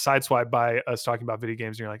 just got sideswiped by us talking about video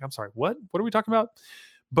games, and you're like, I'm sorry, what? What are we talking about?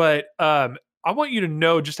 But I want you to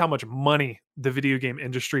know just how much money the video game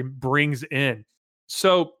industry brings in.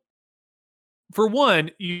 So for one,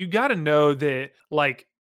 you got to know that like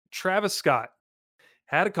Travis Scott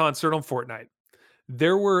had a concert on Fortnite.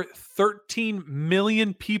 There were 13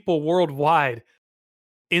 million people worldwide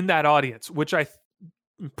in that audience, which I'm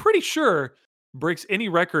pretty sure breaks any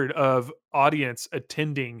record of audience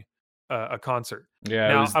attending a concert. Yeah.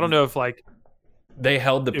 Now, I don't know if like they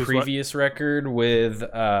held the it was previous record with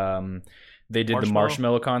they did the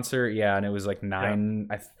Marshmello concert. Yeah, and it was like 9,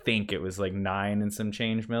 I think it was like 9 and some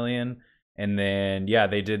change million. And then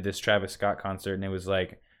they did this Travis Scott concert, and it was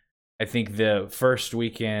like, I think the first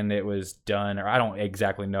weekend it was done, or I don't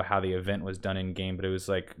exactly know how the event was done in game, but it was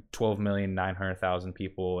like 12,900,000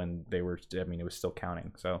 people, and they were, I mean, it was still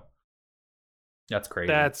counting. So that's crazy.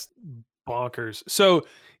 That's bonkers. So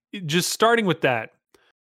just starting with that,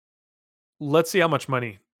 let's see how much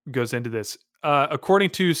money goes into this. According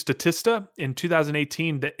to Statista, in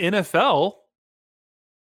 2018, the NFL,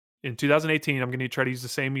 in 2018, I'm going to try to use the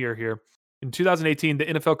same year here. In 2018, the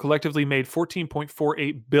NFL collectively made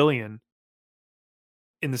 $14.48 billion.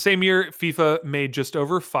 In the same year, FIFA made just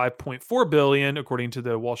over $5.4 billion, according to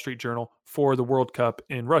the Wall Street Journal, for the World Cup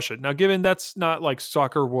in Russia. Now, given that's not like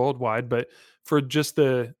soccer worldwide, but for just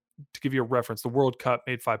to give you a reference, the World Cup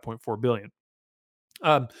made $5.4 billion.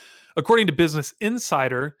 According to Business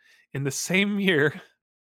Insider, in the same year,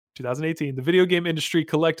 2018, the video game industry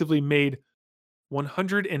collectively made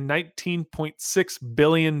 $119.6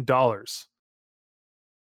 billion.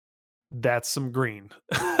 That's some green.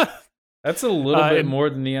 That's a little bit more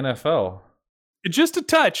than the NFL. Just a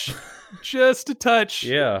touch. Just a touch.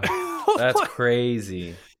 Yeah. That's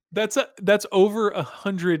crazy. That's over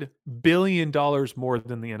 $100 billion more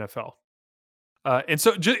than the NFL. And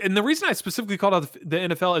the reason I specifically called out the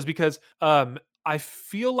NFL is because I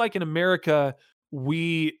feel like in America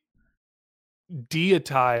we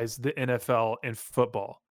deitize the NFL and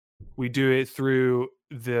football. We do it through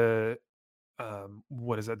the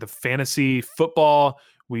the fantasy football.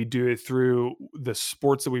 We do it through the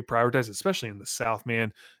sports that we prioritize, especially in the South,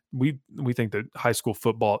 man. We think that high school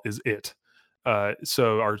football is it.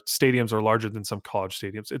 So our stadiums are larger than some college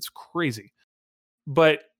stadiums. It's crazy.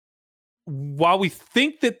 But while we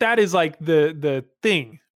think that is like the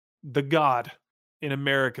thing, the God in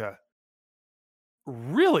America,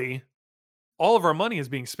 really all of our money is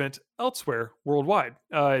being spent elsewhere worldwide.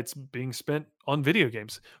 It's being spent on video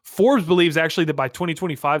games. Forbes believes actually that by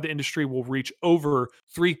 2025, the industry will reach over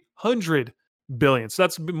 300 billion. So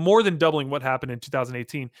that's more than doubling what happened in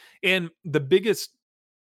 2018. And the biggest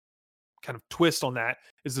kind of twist on that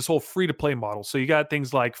is this whole free-to-play model. So you got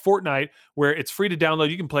things like Fortnite, where it's free to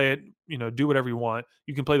download. You can play it, do whatever you want.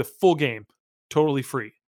 You can play the full game totally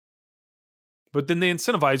free. But then they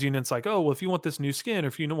incentivize you, and it's like, oh, well, if you want this new skin, or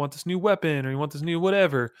if you don't want this new weapon, or you want this new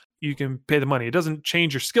whatever, you can pay the money. It doesn't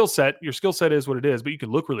change your skill set. Your skill set is what it is, but you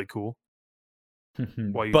can look really cool.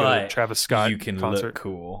 While you go to Travis Scott you can concert. Look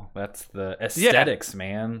cool. That's the aesthetics,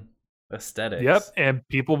 man. Aesthetics. Yep, and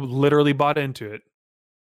people literally bought into it.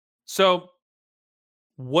 So,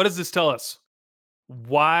 what does this tell us?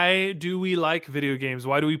 Why do we like video games?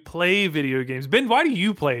 Why do we play video games? Ben, why do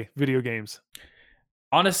you play video games?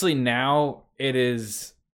 Honestly, now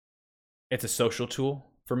it's a social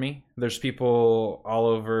tool for me. There's people all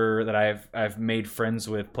over that I've made friends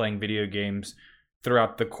with playing video games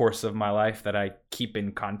throughout the course of my life that I keep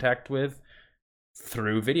in contact with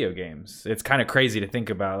through video games. It's kind of crazy to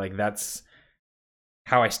think about. Like, that's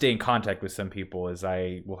how I stay in contact with some people, is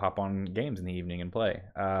I will hop on games in the evening and play.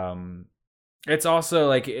 It's also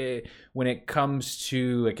like when it comes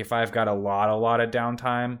to like if I've got a lot of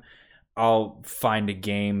downtime, I'll find a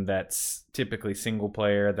game that's typically single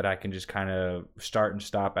player that I can just kind of start and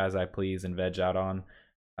stop as I please and veg out on.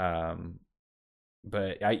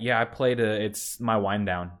 But I played it's my wind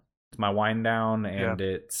down. It's my wind down, and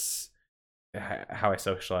it's how I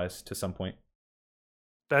socialize to some point.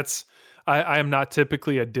 I am not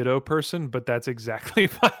typically a Ditto person, but that's exactly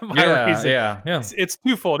my reason. Yeah. It's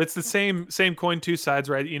twofold. It's the same coin, two sides,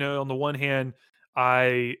 right? On the one hand,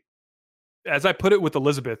 as I put it with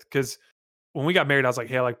Elizabeth, because when we got married, I was like,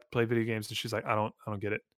 hey, I like to play video games. And she's like, I don't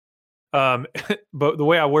get it. But the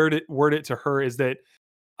way I word it to her is that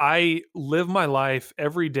I live my life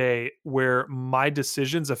every day where my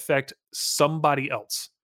decisions affect somebody else.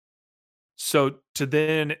 So to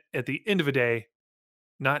then at the end of a day,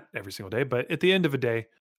 not every single day, but at the end of a day,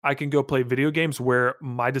 I can go play video games where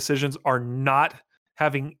my decisions are not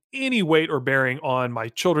having any weight or bearing on my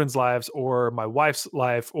children's lives or my wife's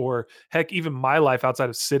life or heck, even my life outside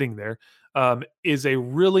of sitting there, is a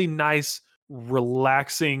really nice,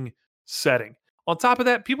 relaxing setting. On top of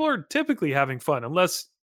that, people are typically having fun, unless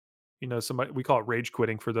somebody, we call it rage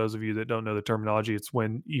quitting for those of you that don't know the terminology. It's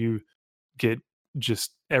when you get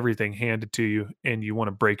just everything handed to you and you want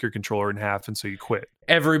to break your controller in half, and so you quit.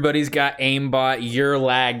 Everybody's got aimbot. You're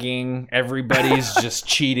lagging. Everybody's just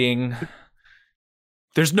cheating.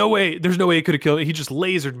 There's no way he could have killed me. He just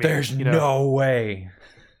lasered me. There's no way.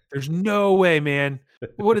 There's no way, man.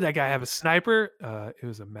 What did that guy have? A sniper? It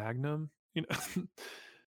was a Magnum.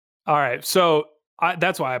 All right, so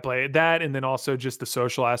that's why I play it. That, and then also just the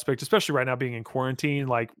social aspect, especially right now being in quarantine.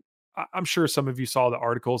 Like, I'm sure some of you saw the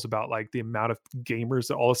articles about like the amount of gamers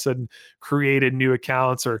that all of a sudden created new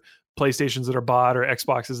accounts, or PlayStations that are bought, or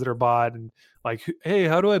Xboxes that are bought, and like, hey,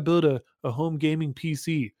 how do I build a home gaming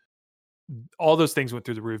PC? All those things went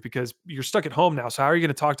through the roof because you're stuck at home now. So how are you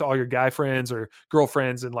going to talk to all your guy friends or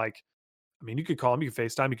girlfriends? And like, I mean, you could call them, you could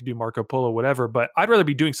FaceTime, you could do Marco Polo, whatever, but I'd rather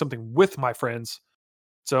be doing something with my friends.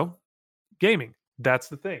 So gaming, that's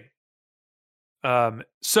the thing.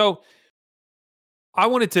 So I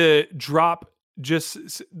wanted to drop this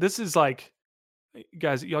is like,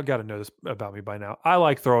 guys, y'all got to know this about me by now. I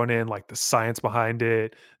like throwing in like the science behind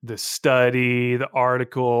it, the study, the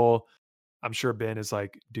article. I'm sure Ben is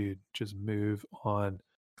like, dude, just move on.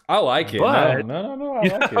 I like it. But, no. I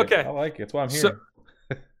like it. Okay. I like it. That's why I'm here.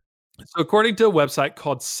 So according to a website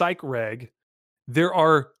called PsychReg, there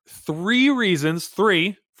are three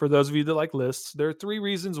for those of you that like lists. There are 3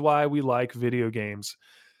 reasons why we like video games: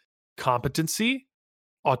 competency,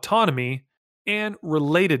 autonomy, and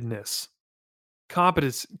relatedness.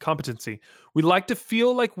 Competency. We like to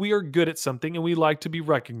feel like we are good at something, and we like to be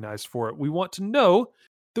recognized for it. We want to know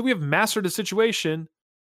that we have mastered a situation,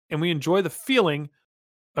 and we enjoy the feeling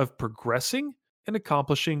of progressing and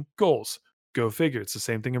accomplishing goals. Go figure. It's the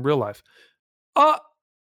same thing in real life.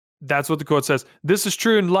 That's what the quote says. This is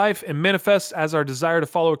true in life and manifests as our desire to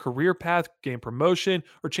follow a career path, gain promotion,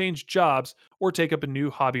 or change jobs, or take up a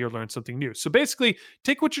new hobby or learn something new. So basically,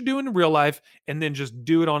 take what you're doing in real life and then just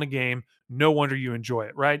do it on a game. No wonder you enjoy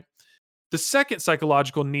it, right? The second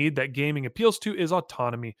psychological need that gaming appeals to is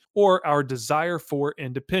autonomy, or our desire for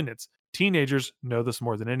independence. Teenagers know this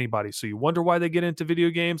more than anybody. So you wonder why they get into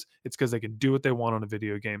video games? It's because they can do what they want on a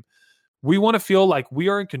video game. We want to feel like we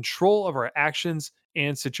are in control of our actions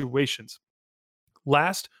and situations.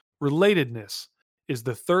 Last, relatedness is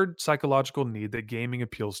the third psychological need that gaming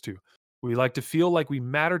appeals to. We like to feel like we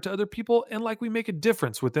matter to other people and like we make a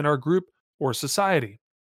difference within our group or society.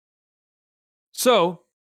 So,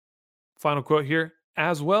 final quote here: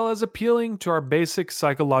 as well as appealing to our basic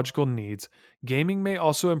psychological needs, gaming may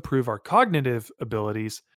also improve our cognitive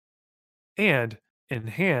abilities and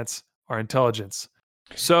enhance our intelligence.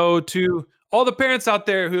 So to all the parents out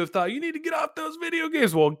there who have thought you need to get off those video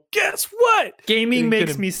games, well, guess what? Gaming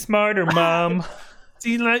makes me smarter, Mom.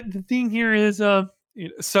 See, like, the thing here is,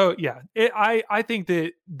 so yeah, I think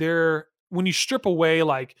that when you strip away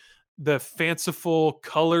like the fanciful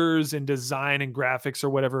colors and design and graphics or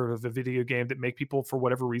whatever of a video game that make people for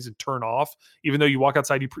whatever reason turn off, even though you walk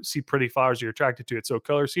outside, you see pretty flowers, you're attracted to it. So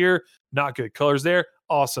colors here, not good. Colors there,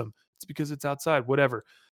 awesome. It's because it's outside, whatever.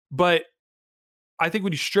 But I think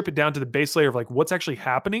when you strip it down to the base layer of like what's actually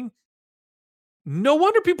happening, no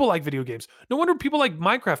wonder people like video games. No wonder people like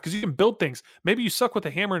Minecraft, because you can build things. Maybe you suck with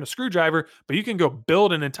a hammer and a screwdriver, but you can go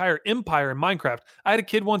build an entire empire in Minecraft. I had a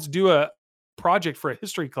kid once do a project for a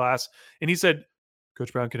history class, and he said,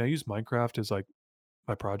 Coach Brown, can I use Minecraft as like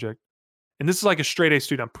my project? And this is like a straight A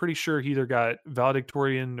student. I'm pretty sure he either got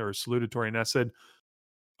valedictorian or salutatorian. I said,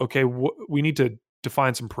 okay, we need to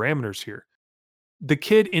define some parameters here. The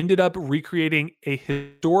kid ended up recreating a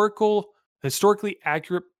historically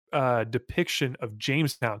accurate depiction of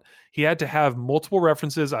Jamestown. He had to have multiple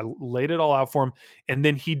references. I laid it all out for him. And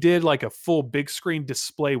then he did like a full big screen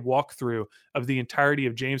display walkthrough of the entirety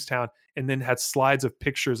of Jamestown, and then had slides of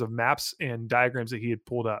pictures of maps and diagrams that he had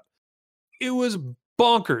pulled up. It was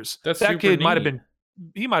bonkers. That kid might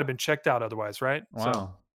have been checked out otherwise, right? Wow.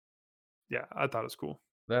 So, yeah, I thought it was cool.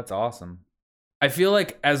 That's awesome. I feel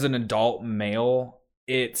like as an adult male,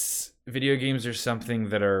 video games are something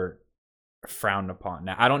that are frowned upon.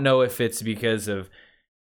 Now, I don't know if it's because of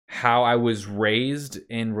how I was raised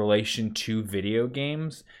in relation to video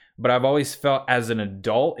games, but I've always felt as an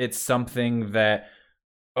adult, it's something that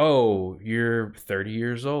oh, you're 30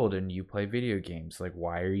 years old and you play video games. Like,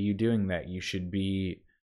 why are you doing that? You should be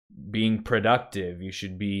being productive. You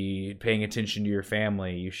should be paying attention to your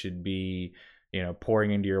family. You should be,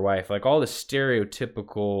 pouring into your wife. Like all the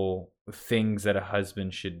stereotypical things that a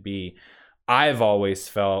husband should be. I've always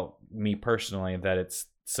felt, me personally, that it's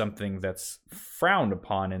something that's frowned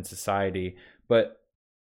upon in society. But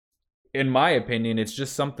in my opinion, it's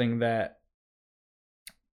just something that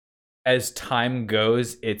as time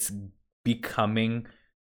goes, it's becoming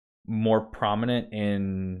more prominent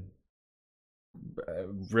in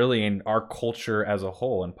really in our culture as a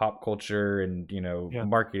whole, and pop culture, and Yeah.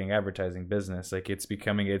 marketing, advertising, business. Like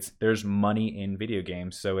there's money in video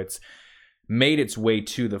games, so it's made its way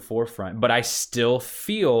to the forefront. But I still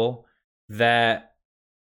feel that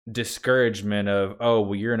discouragement of, oh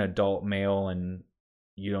well, you're an adult male and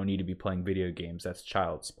you don't need to be playing video games, that's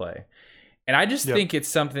child's play. And I just Yep. think it's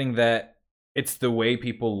something that it's the way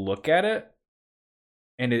people look at it,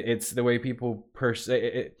 and it's the way people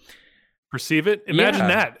Perceive it. Imagine yeah.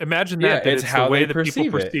 that. Imagine Yeah, that it's it's the how way they that people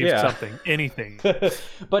perceive it. perceive Yeah. something, anything.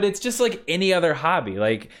 But it's just like any other hobby.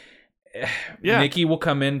 Like Yeah. Nikki will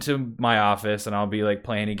come into my office and I'll be like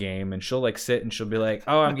playing a game, and she'll like sit and she'll be like,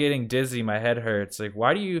 "Oh, I'm getting dizzy, my head hurts." Like,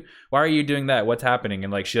 why are you doing that? What's happening?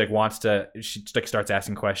 And like she like starts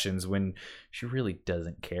asking questions when she really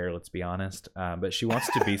doesn't care, let's be honest. But she wants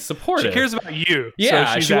to be supportive. She cares about you.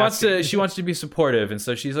 Yeah, so she's she wants to be supportive, and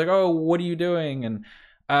so she's like, "Oh, what are you doing?" And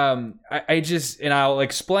I'll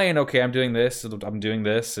explain, okay, I'm doing this,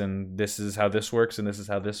 and this is how this works, and this is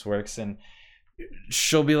how this works, and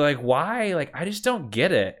she'll be like, why? Like, I just don't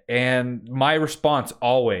get it. And my response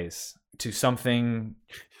always to something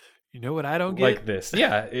You know what I don't get? like this,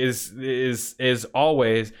 yeah, is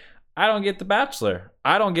always, I don't get The Bachelor.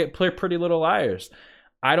 I don't get Pretty Little Liars.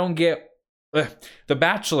 I don't get The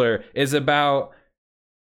Bachelor is about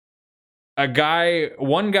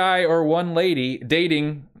one guy or one lady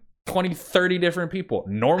dating 20, 30 different people.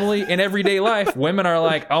 Normally in everyday life, women are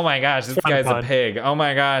like, oh my gosh, this guy's a pig. Oh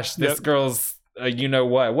my gosh, this girl's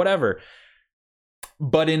whatever.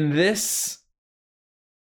 But in this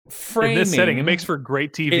framing, in this setting, it makes for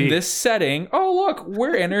great TV. In this setting, oh look,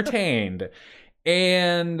 we're entertained.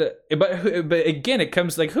 But again, it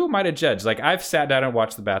comes like, who am I to judge? Like, I've sat down and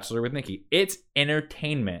watched The Bachelor with Nikki. It's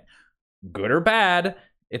entertainment, good or bad.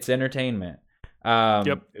 It's entertainment.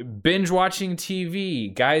 Binge watching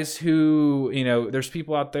TV, guys who, there's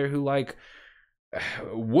people out there who like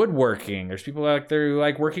woodworking. There's people out there who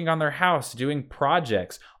like working on their house, doing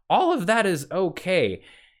projects. All of that is okay.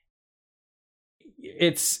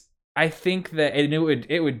 I think that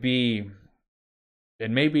it would be,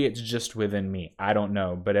 and maybe it's just within me, I don't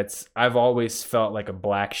know, but I've always felt like a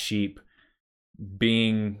black sheep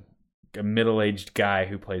being a middle-aged guy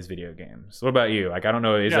who plays video games. What about you? Like, I don't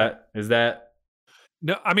know, is that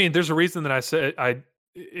No, I mean, there's a reason that I said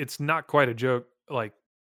it's not quite a joke. Like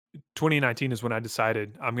 2019 is when I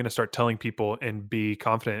decided I'm going to start telling people and be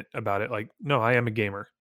confident about it. Like, no, I am a gamer.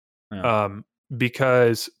 Yeah.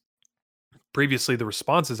 Because previously the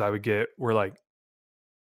responses I would get were like,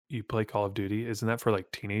 you play Call of Duty? Isn't that for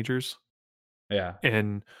like teenagers? Yeah.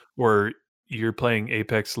 Or you're playing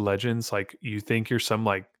Apex Legends? Like, you think you're some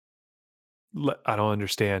like, I don't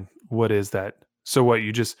understand. What is that? So what,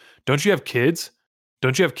 don't you have kids?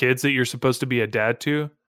 Don't you have kids that you're supposed to be a dad to?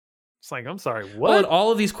 It's like, I'm sorry, what? Well, and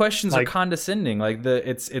all of these questions are condescending. Like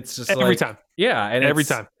it's just every time. Yeah, and every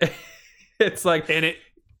time. It's like,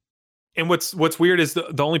 and what's weird is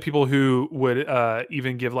the only people who would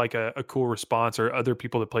even give like a cool response are other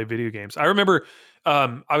people that play video games. I remember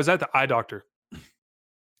I was at the eye doctor,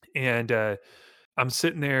 and I'm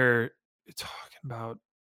sitting there talking about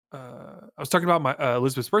I was talking about my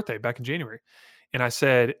Elizabeth's birthday back in January, and I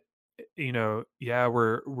said, yeah,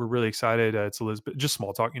 we're really excited. It's Elizabeth, just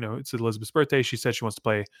small talk. It's Elizabeth's birthday. She said she wants to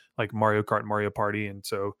play like Mario Kart, Mario Party, and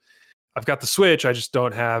so I've got the Switch. I just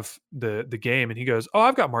don't have the game. And he goes, "Oh,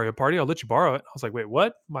 I've got Mario Party. I'll let you borrow it." I was like, "Wait,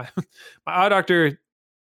 what?" My eye doctor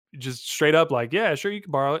just straight up like, "Yeah, sure, you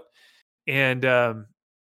can borrow it." And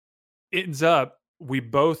it ends up we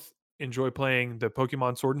both enjoy playing the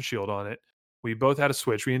Pokemon Sword and Shield on it. We both had a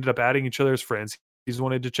Switch. We ended up adding each other as friends. He's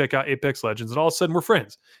wanted to check out Apex Legends, and all of a sudden we're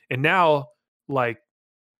friends. And now, like,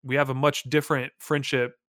 we have a much different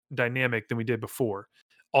friendship dynamic than we did before.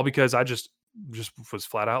 All because I just was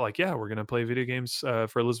flat out like, yeah, we're gonna play video games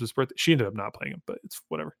for Elizabeth's birthday. She ended up not playing them, but it's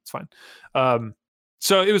whatever, it's fine.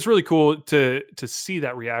 So it was really cool to see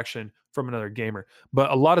that reaction from another gamer.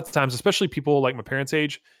 But a lot of times, especially people like my parents'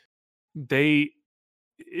 age,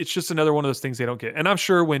 it's just another one of those things they don't get. And I'm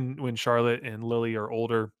sure when Charlotte and Lily are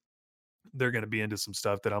older, they're going to be into some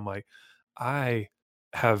stuff that I'm like, I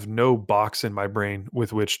have no box in my brain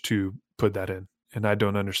with which to put that in, and I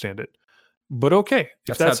don't understand it. But okay,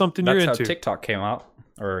 if that's something you're into. TikTok came out,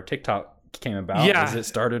 or TikTok came about. Yeah. Is it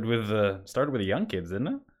started with the young kids, didn't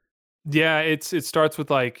it? Yeah, it starts with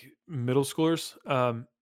like middle schoolers,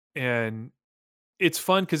 and it's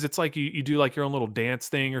fun because it's like you do like your own little dance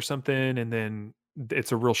thing or something, and then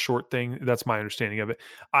it's a real short thing. That's my understanding of it.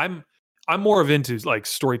 I'm more of into like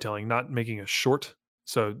storytelling, not making a short.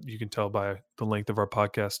 So you can tell by the length of our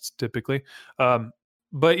podcasts typically.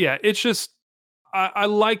 But yeah, it's just I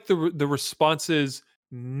like the responses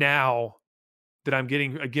now that I'm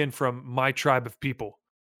getting again from my tribe of people,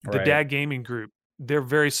 the Right. Dad Gaming group. They're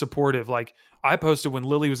very supportive. Like I posted when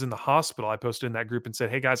Lily was in the hospital, I posted in that group and said,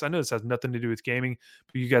 "Hey guys, I know this has nothing to do with gaming,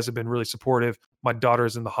 but you guys have been really supportive. My daughter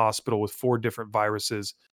is in the hospital with 4 different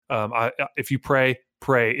viruses. If you pray,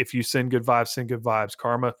 pray. If you send good vibes, send good vibes.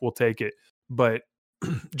 Karma will take it." But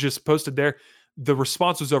just posted there. The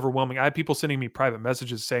response was overwhelming. I had people sending me private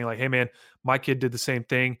messages saying like, "Hey man, my kid did the same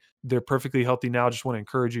thing. They're perfectly healthy now. Just want to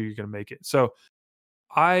encourage you. You're going to make it." So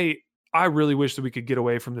I I really wish that we could get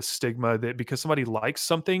away from the stigma that because somebody likes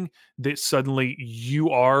something that suddenly you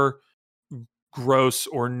are gross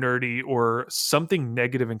or nerdy or something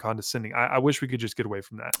negative and condescending. I wish we could just get away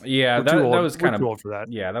from that. Yeah, We're that too old. was kind We're of too old for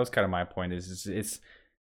that. yeah, that was kind of my point. Is it's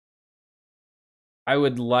I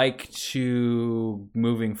would like to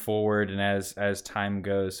moving forward and as time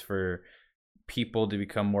goes for people to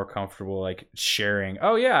become more comfortable like sharing.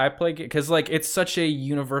 Oh yeah, I play because like it's such a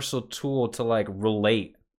universal tool to like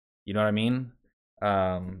relate. You know what I mean?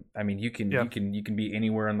 I mean you can Yeah. you can be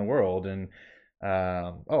anywhere in the world and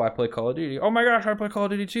oh I play Call of Duty. Oh my gosh, I play Call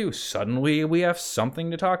of Duty too. Suddenly we have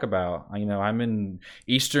something to talk about. You know, I'm in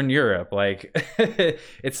Eastern Europe. Like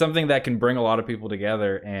it's something that can bring a lot of people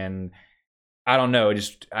together and I don't know.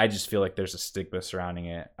 I just feel like there's a stigma surrounding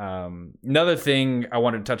it. Another thing I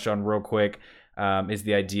wanted to touch on real quick is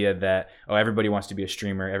the idea that everybody wants to be a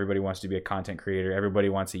streamer, everybody wants to be a content creator, everybody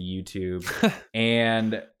wants a YouTube,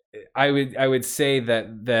 and I would say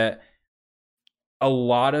that a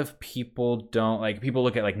lot of people don't like. People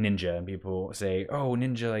look at like Ninja and people say, "Oh,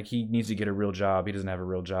 Ninja, like he needs to get a real job. He doesn't have a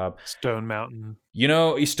real job." Stone Mountain. You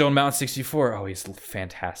know, he's Stone Mountain 64. Oh, he's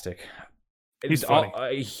fantastic. He's funny.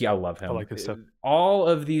 I love him. I like his stuff. All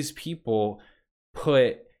of these people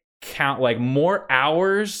count like more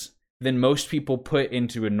hours than most people put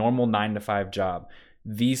into a normal 9-to-5 job.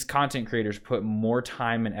 These content creators put more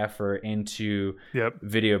time and effort into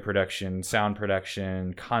video production, sound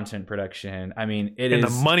production, content production. I mean,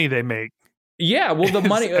 the money they make. Yeah, well, the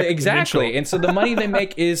money exactly, and so the money they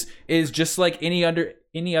make is just like any other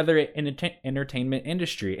entertainment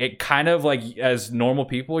industry. It kind of like as normal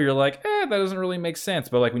people, you're like, that doesn't really make sense.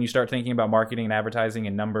 But like when you start thinking about marketing and advertising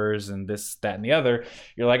and numbers and this, that, and the other,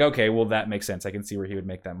 you're like, okay, well that makes sense. I can see where he would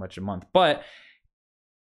make that much a month. But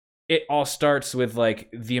it all starts with like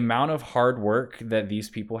the amount of hard work that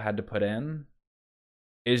these people had to put in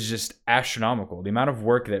is just astronomical. The amount of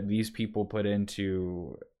work that these people put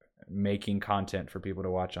into making content for people to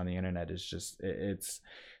watch on the internet is just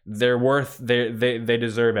they're worth they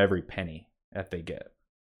deserve every penny that they get.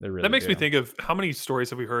 They really that makes me think of how many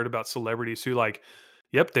stories have we heard about celebrities who like,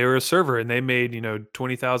 yep, they were a server and they made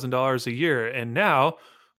 $20,000 a year, and now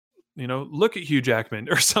look at Hugh Jackman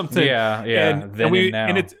or something. Yeah.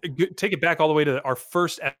 And it's take it back all the way to our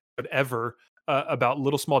first episode ever about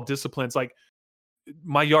little small disciplines like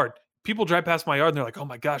my yard. People drive past my yard and they're like, "Oh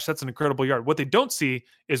my gosh, that's an incredible yard." What they don't see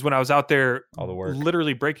is when I was out there all the work,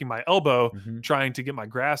 literally breaking my elbow trying to get my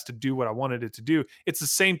grass to do what I wanted it to do. It's the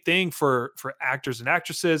same thing for actors and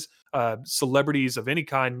actresses, celebrities of any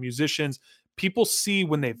kind, musicians. People see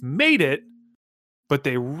when they've made it, but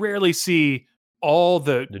they rarely see all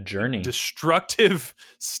the journey, destructive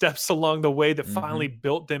steps along the way that finally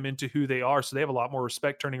built them into who they are. So they have a lot more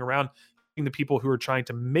respect turning around the people who are trying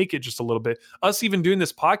to make it just a little bit. Us even doing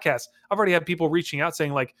this podcast, I've already had people reaching out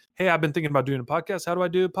saying like, "Hey, I've been thinking about doing a podcast. How do I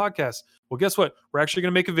do a podcast?" Well, guess what? We're actually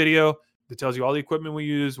going to make a video that tells you all the equipment we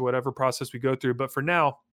use, whatever process we go through. But for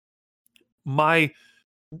now, my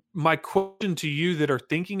question to you that are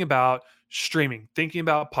thinking about streaming, thinking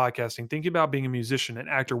about podcasting, thinking about being a musician, an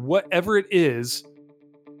actor, whatever it is,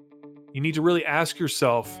 you need to really ask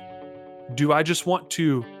yourself, do I just want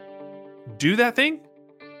to do that thing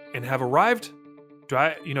and have arrived? Do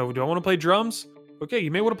I want to play drums? Okay,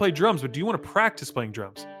 you may want to play drums, but do you want to practice playing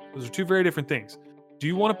drums? Those are two very different things. Do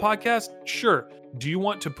you want a podcast? Sure. Do you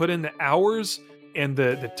want to put in the hours and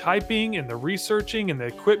the typing and the researching and the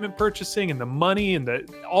equipment purchasing and the money and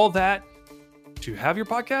all that to have your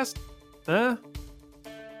podcast?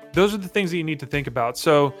 Those are the things that you need to think about.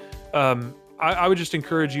 So I would just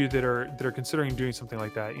encourage you that are considering doing something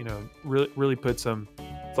like that, really put some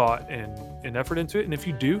thought and effort into it. And if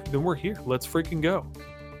you do, then we're here. Let's freaking go.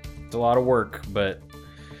 It's a lot of work, but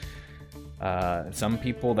some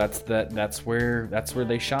people that's where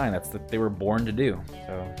they shine. That's what they were born to do.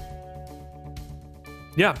 So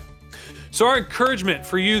yeah. So our encouragement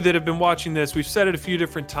for you that have been watching this, we've said it a few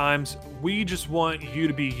different times. We just want you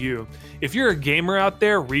to be you. If you're a gamer out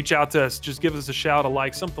there, reach out to us. Just give us a shout, a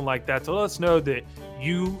like, something like that to let us know that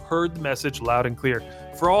you heard the message loud and clear.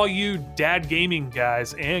 For all you dad gaming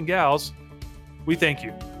guys and gals, we thank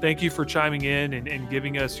you. Thank you for chiming in and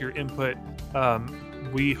giving us your input.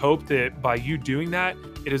 We hope that by you doing that,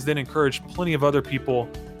 it has then encouraged plenty of other people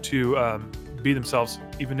to be themselves,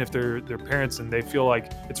 even if they're parents and they feel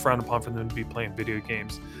like it's frowned upon for them to be playing video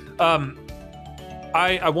games.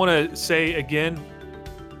 I want to say again,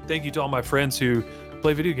 thank you to all my friends who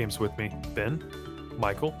play video games with me. Ben,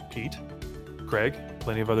 Michael, Pete, Craig,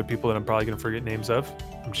 plenty of other people that I'm probably going to forget names of.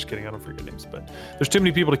 I'm just kidding, I don't forget names, but there's too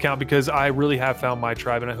many people to count because I really have found my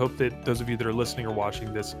tribe, and I hope that those of you that are listening or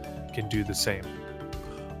watching this can do the same.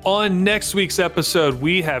 On next week's episode,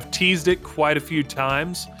 we have teased it quite a few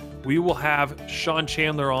times. We will have Sean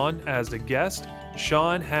Chandler on as a guest.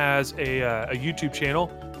 Sean has a YouTube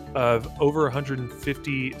channel of over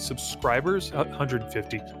 150 subscribers.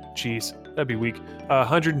 150, geez, that'd be weak.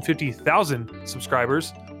 150,000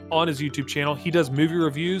 subscribers on his YouTube channel. He does movie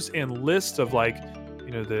reviews and lists of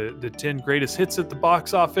the 10 greatest hits at the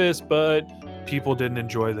box office, but people didn't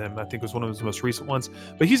enjoy them. I think it was one of his most recent ones.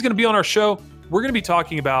 But he's going to be on our show. We're going to be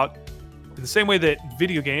talking about, in the same way that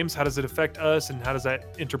video games, how does it affect us and how does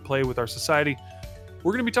that interplay with our society?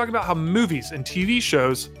 We're going to be talking about how movies and TV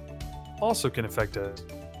shows also can affect us.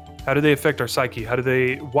 How do they affect our psyche?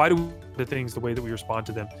 Why do the things the way that we respond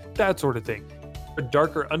to them? That sort of thing. A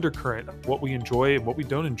darker undercurrent of what we enjoy and what we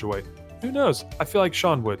don't enjoy. Who knows? I feel like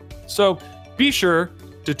Sean would. So be sure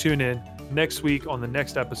to tune in next week on the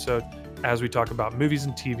next episode as we talk about movies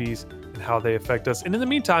and TVs and how they affect us. And in the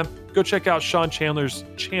meantime, go check out Sean Chandler's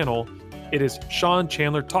channel. It is Sean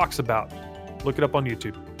Chandler Talks About. Look it up on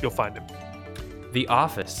YouTube. You'll find him. The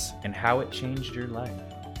Office and how it changed your life.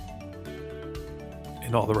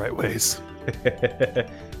 In all the right ways.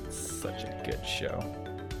 Such a good show.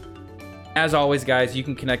 As always, guys, you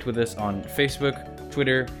can connect with us on Facebook,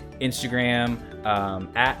 Twitter, Instagram,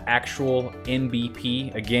 at Actual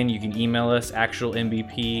NBP. Again, you can email us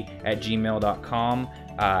actualnbp@gmail.com.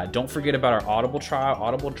 Don't forget about our Audible trial,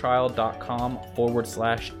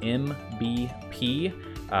 audibletrial.com/MBP.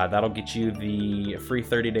 That'll get you the free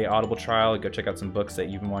 30-day Audible trial. Go check out some books that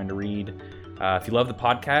you've been wanting to read. If you love the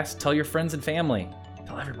podcast, tell your friends and family.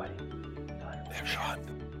 Tell everybody.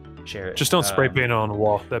 Share it. Just don't spray paint it on the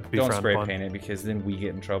wall. That'd be don't spray paint it, because then we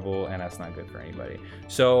get in trouble and that's not good for anybody.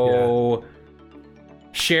 So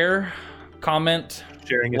share, comment,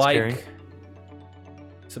 sharing is like, caring.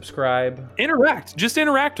 Subscribe, just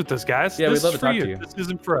interact with us, guys. Yeah, this we'd love is to for talk you. to you. This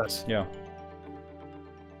isn't for us. Yeah,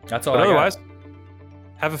 that's all. But I otherwise, got.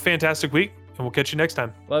 have a fantastic week, and we'll catch you next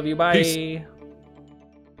time. Love you. Bye. Peace.